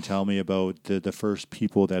 months you're going to tell me about the first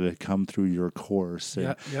people that had come through your course.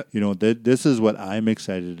 And, this is what I'm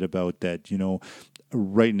excited about, that,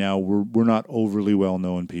 right now we're not overly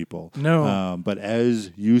well-known people. No. But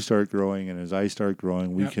as you start growing and as I start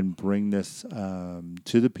growing, we can bring this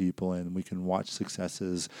to the people, and we can watch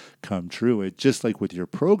successes come true. It's just like with your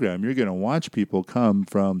program, you're going to watch people come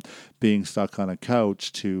from being stuck on a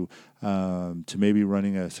couch to maybe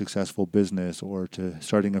running a successful business, or to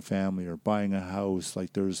starting a family, or buying a house.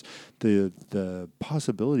 Like, there's the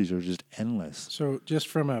possibilities are just endless. So just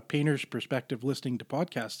from a painter's perspective, listening to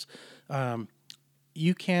podcasts,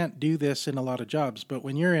 you can't do this in a lot of jobs, but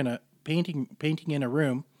when you're in a painting in a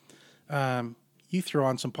room, you throw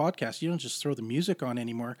on some podcasts. You don't just throw the music on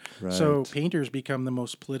anymore. Right. So painters become the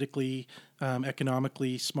most politically,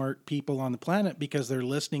 economically smart people on the planet because they're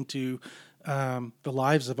listening to the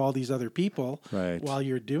lives of all these other people Right. while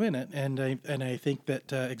you're doing it. And I think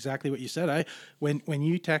that exactly what you said. When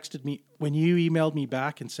you texted me, when you emailed me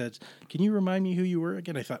back and said, "Can you remind me who you were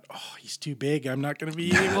again?" I thought, "Oh, he's too big. I'm not going to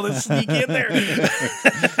be able to sneak in there."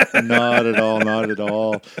 Not at all. Not at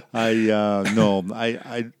all.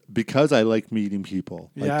 I because I like meeting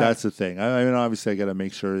people. Like, Yeah. that's the thing. I mean, obviously, I got to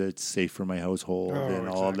make sure that it's safe for my household Oh, and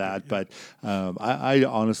all of that. exactly, But I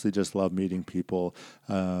honestly just love meeting people.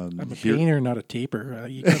 I'm a painter, not a taper.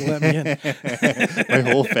 You got to let me in. My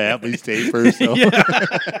whole family's tapers. So.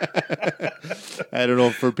 I don't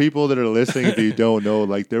know. For people that are listening, if you don't know,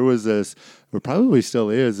 like, there was this, or probably still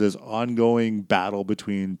is, this ongoing battle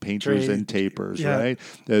between painters and tapers, Yeah. right?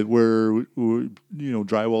 That where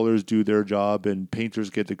drywallers do their job and painters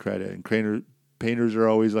get the credit, and painters are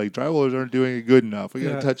always like, drywallers aren't doing it good enough. We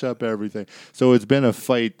got to touch up everything. So it's been a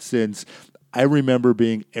fight since. I remember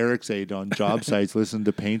being Eric's aide on job sites, listening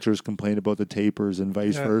to painters complain about the tapers and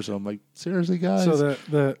vice versa. I'm like, seriously, guys? So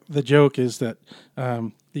the joke is that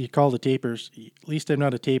you call the tapers. At least I'm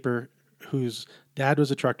not a taper whose dad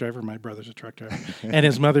was a truck driver. My brother's a truck driver, and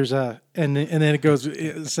his mother's and then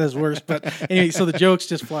it says worse. But anyway, so the jokes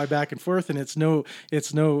just fly back and forth, and it's no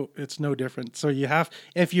different. So you have,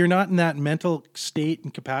 if you're not in that mental state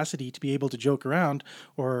and capacity to be able to joke around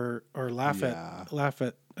or laugh at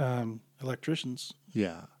electricians.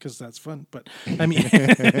 Yeah. Because that's fun. But I mean,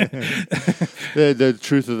 the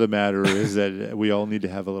truth of the matter is that we all need to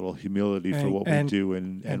have a little humility for what we do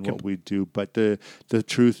and what we do. But the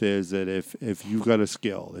truth is that if you've got a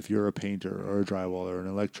skill, if you're a painter or a drywaller, an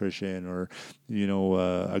electrician, or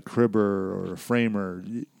a cribber or a framer,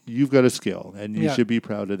 you've got a skill, and you should be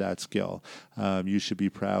proud of that skill. You should be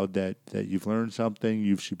proud that you've learned something.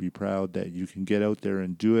 You should be proud that you can get out there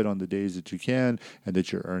and do it on the days that you can, and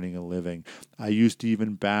that you're earning a living. I used to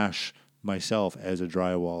even bash myself as a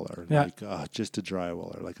drywaller, like, just a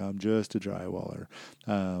drywaller, like, I'm just a drywaller,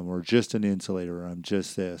 or just an insulator, or I'm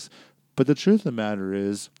just this. But the truth of the matter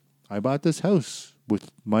is, I bought this house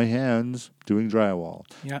with my hands doing drywall.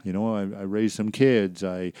 Yeah. I raised some kids.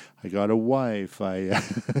 I got a wife.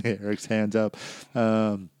 Eric's hands up.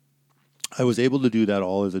 I was able to do that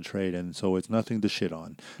all as a trade, and so it's nothing to shit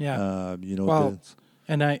on. Yeah.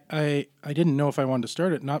 And I didn't know if I wanted to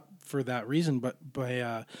start it, not for that reason, but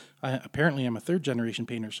apparently I'm a third generation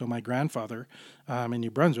painter. So my grandfather in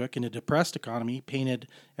New Brunswick, in a depressed economy, painted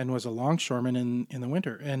and was a longshoreman in the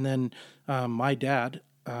winter. And then my dad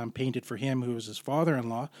painted for him, who was his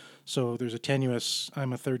father-in-law. So there's a tenuous,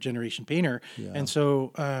 I'm a third generation painter. Yeah. And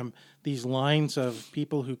so these lines of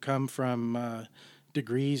people who come from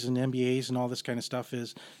degrees and MBAs and all this kind of stuff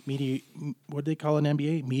is what do they call an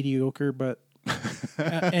MBA? Mediocre, but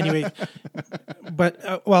anyway, but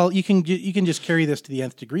you can just carry this to the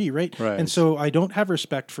nth degree, right? And so I don't have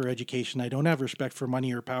respect for education. I don't have respect for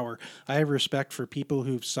money or power. I have respect for people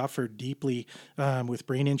who've suffered deeply with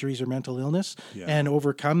brain injuries or mental illness and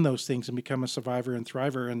overcome those things and become a survivor and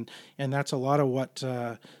thriver. And that's a lot of what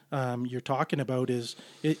you're talking about. Is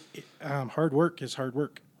hard work is hard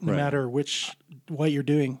work. No matter what you're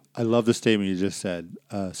doing. I love the statement you just said,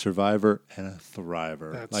 survivor and a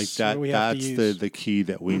thriver. That's the key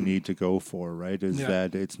that we need to go for, right? Is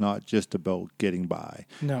that it's not just about getting by.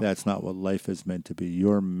 No. That's not what life is meant to be.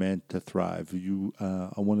 You're meant to thrive.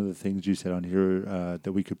 One of the things you said on here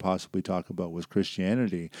that we could possibly talk about was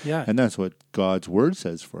Christianity. Yeah. And that's what God's word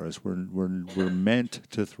says for us. We're meant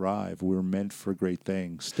to thrive. We're meant for great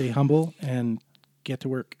things. Stay humble and get to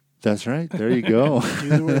work. That's right. There you go. Do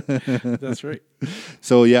the work. That's right.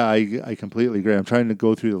 So, yeah, I completely agree. I'm trying to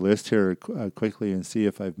go through the list here quickly and see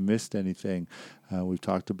if I've missed anything. We've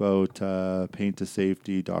talked about Paint to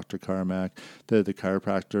Safety, Dr. Carmack, the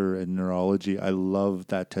chiropractor and neurology. I love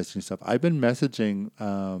that testing stuff. I've been messaging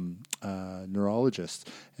neurologists,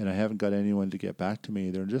 and I haven't got anyone to get back to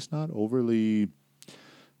me. They're just not overly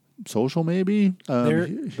social, maybe.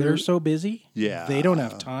 They're so busy. Yeah, they don't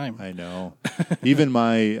have time. I know. Even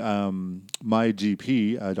my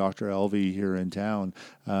GP, Dr. Elvie here in town,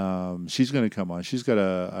 she's going to come on. She's got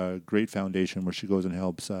a great foundation where she goes and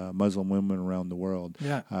helps Muslim women around the world.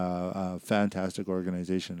 Yeah, a fantastic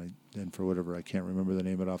organization. And for whatever, I can't remember the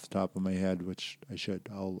name of it off the top of my head, which I should.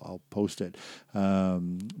 I'll post it.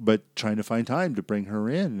 But trying to find time to bring her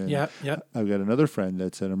in. And I've got another friend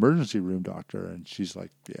that's an emergency room doctor, and she's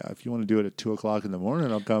like, "Yeah, if you want to do it at 2:00 in the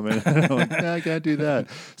morning, I'll come in." I'm like, "Yeah, I can't do that."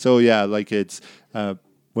 So yeah, like it's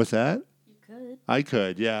what's that? You could. I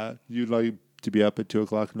could. Yeah, you like to be up at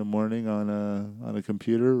 2:00 in the morning on a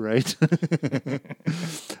computer, right?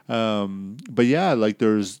 But yeah, like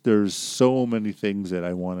there's so many things that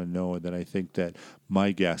I want to know that I think that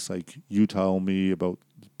my guests, like you tell me about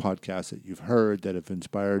podcasts that you've heard that have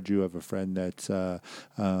inspired you. I have a friend that's a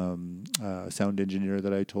sound engineer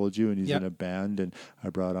that I told you, and he's in a band, and I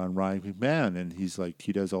brought on Ryan McMahon, and he's like,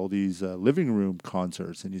 he does all these living room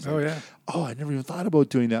concerts, and he's like, oh, I never even thought about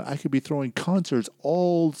doing that. I could be throwing concerts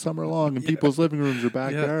all summer long in people's living rooms or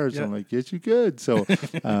backyards. I'm like, yes, you could. So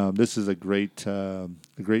this is a great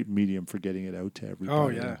medium for getting it out to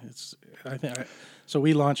everybody. Oh yeah, so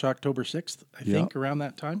we launch October 6th, I think, around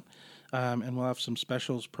that time. And we'll have some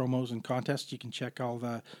specials, promos, and contests. You can check all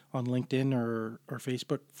on LinkedIn or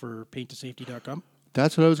Facebook for painttosafety.com.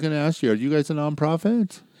 That's what I was going to ask you. Are you guys a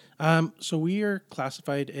nonprofit? So we are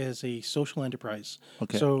classified as a social enterprise.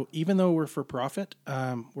 Okay. So even though we're for profit,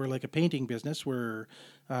 we're like a painting business.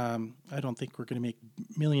 I don't think we're going to make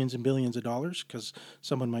millions and billions of dollars because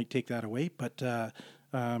someone might take that away. But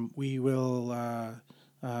we will.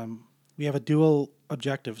 We have a dual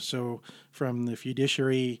objective. So from the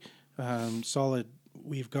fiduciary solid,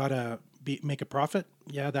 we've got to make a profit.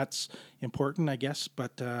 Yeah, that's important, I guess.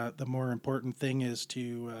 But the more important thing is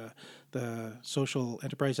the social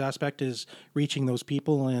enterprise aspect is reaching those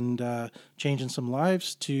people and changing some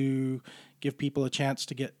lives to give people a chance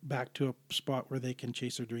to get back to a spot where they can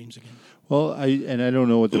chase their dreams again. Well, I don't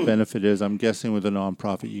know what the benefit is. I'm guessing with a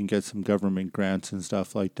nonprofit, you can get some government grants and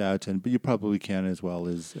stuff like that, but you probably can as well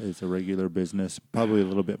as a regular business. Probably a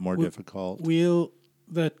little bit more difficult.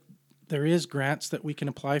 There is grants that we can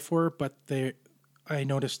apply for, but I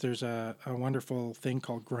noticed there's a wonderful thing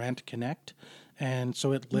called Grant Connect, and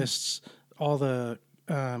so it lists all the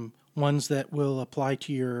ones that will apply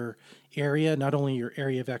to your area, not only your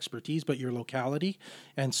area of expertise, but your locality.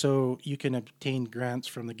 And so you can obtain grants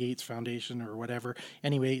from the Gates Foundation or whatever.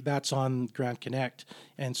 Anyway, that's on Grant Connect.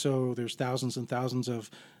 And so there's thousands and thousands of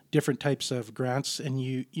different types of grants, and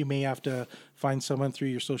you may have to find someone through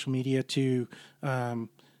your social media to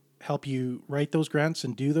help you write those grants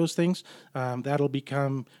and do those things. That'll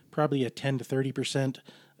become probably a 10 to 30%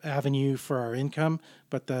 avenue for our income,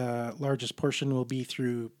 but the largest portion will be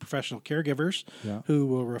through professional caregivers who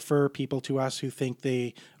will refer people to us who think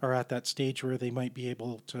they are at that stage where they might be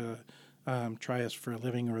able to try us for a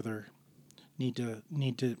living, or they need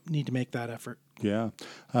to make that effort. Yeah.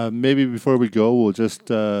 Maybe before we go, we'll just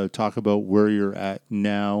talk about where you're at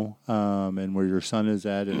now and where your son is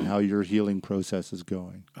at and how your healing process is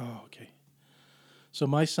going. Oh, okay. So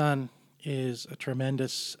my son is a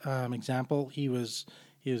tremendous example. He was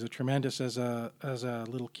a tremendous as a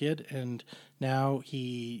little kid, and now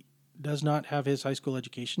he does not have his high school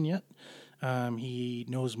education yet. He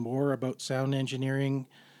knows more about sound engineering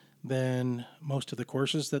than most of the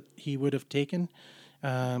courses that he would have taken.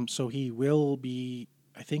 So he will be,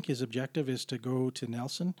 I think his objective is to go to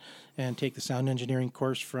Nelson and take the sound engineering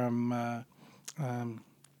course from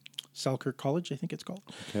Selkirk College, I think it's called.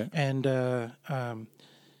 Okay. And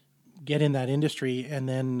get in that industry and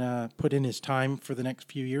then put in his time for the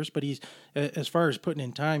next few years. But he's, as far as putting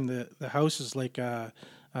in time, the house is like a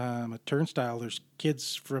turnstile. There's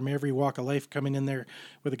kids from every walk of life coming in there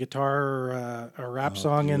with a guitar or a rap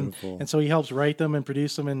song, and so he helps write them and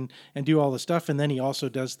produce them and do all the stuff. And then he also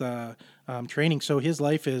does the training. So his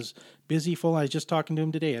life is busy, full. I was just talking to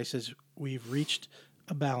him today. I says, we've reached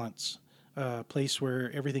a balance. Place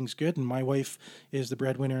where everything's good, and my wife is the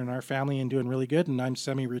breadwinner in our family and doing really good, and I'm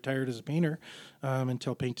semi-retired as a painter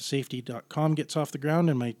until painttosafety.com gets off the ground,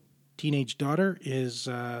 and my teenage daughter is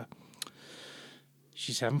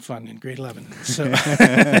she's having fun in grade 11. So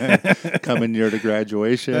coming near to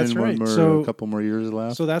graduation. That's right. A couple more years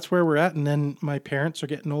left. So that's where we're at, and then my parents are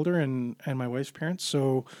getting older, and my wife's parents.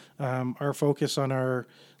 So our focus on our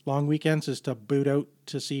long weekends is to boot out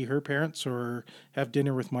to see her parents or have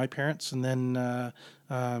dinner with my parents. And then,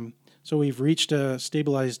 so we've reached a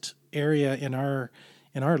stabilized area in our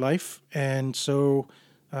life. And so,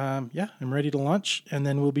 I'm ready to launch, and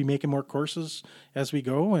then we'll be making more courses as we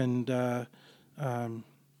go and,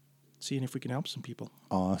 seeing if we can help some people.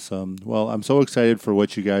 Awesome. Well, I'm so excited for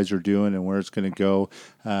what you guys are doing and where it's going to go.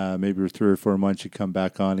 Maybe 3 or 4 months you come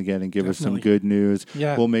back on again and give us some good news.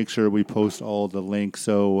 Yeah. We'll make sure we post all the links.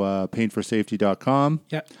 So paintforsafety.com.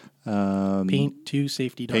 Yeah.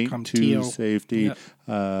 Paint2safety.com.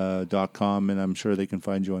 Paint2safety.com, and I'm sure they can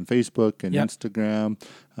find you on Facebook and Instagram.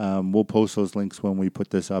 We'll post those links when we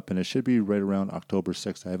put this up, and it should be right around October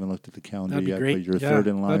 6th. I haven't looked at the calendar yet, great. but you're third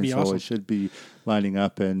in line, so awesome. it should be lining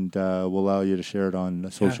up, and we'll allow you to share it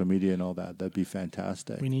on social media and all that. That'd be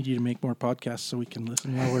fantastic. We need you to make more podcasts so we can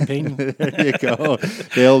listen while we're painting. There you go.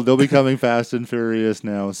 They'll be coming fast and furious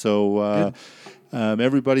now. So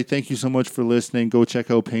everybody, thank you so much for listening. Go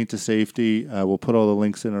check out Paint to Safety. We'll put all the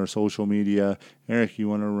links in our social media. Eric, you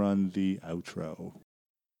want to run the outro?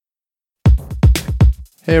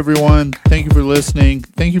 Hey everyone, thank you for listening.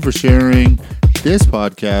 Thank you for sharing. This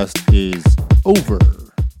podcast is over.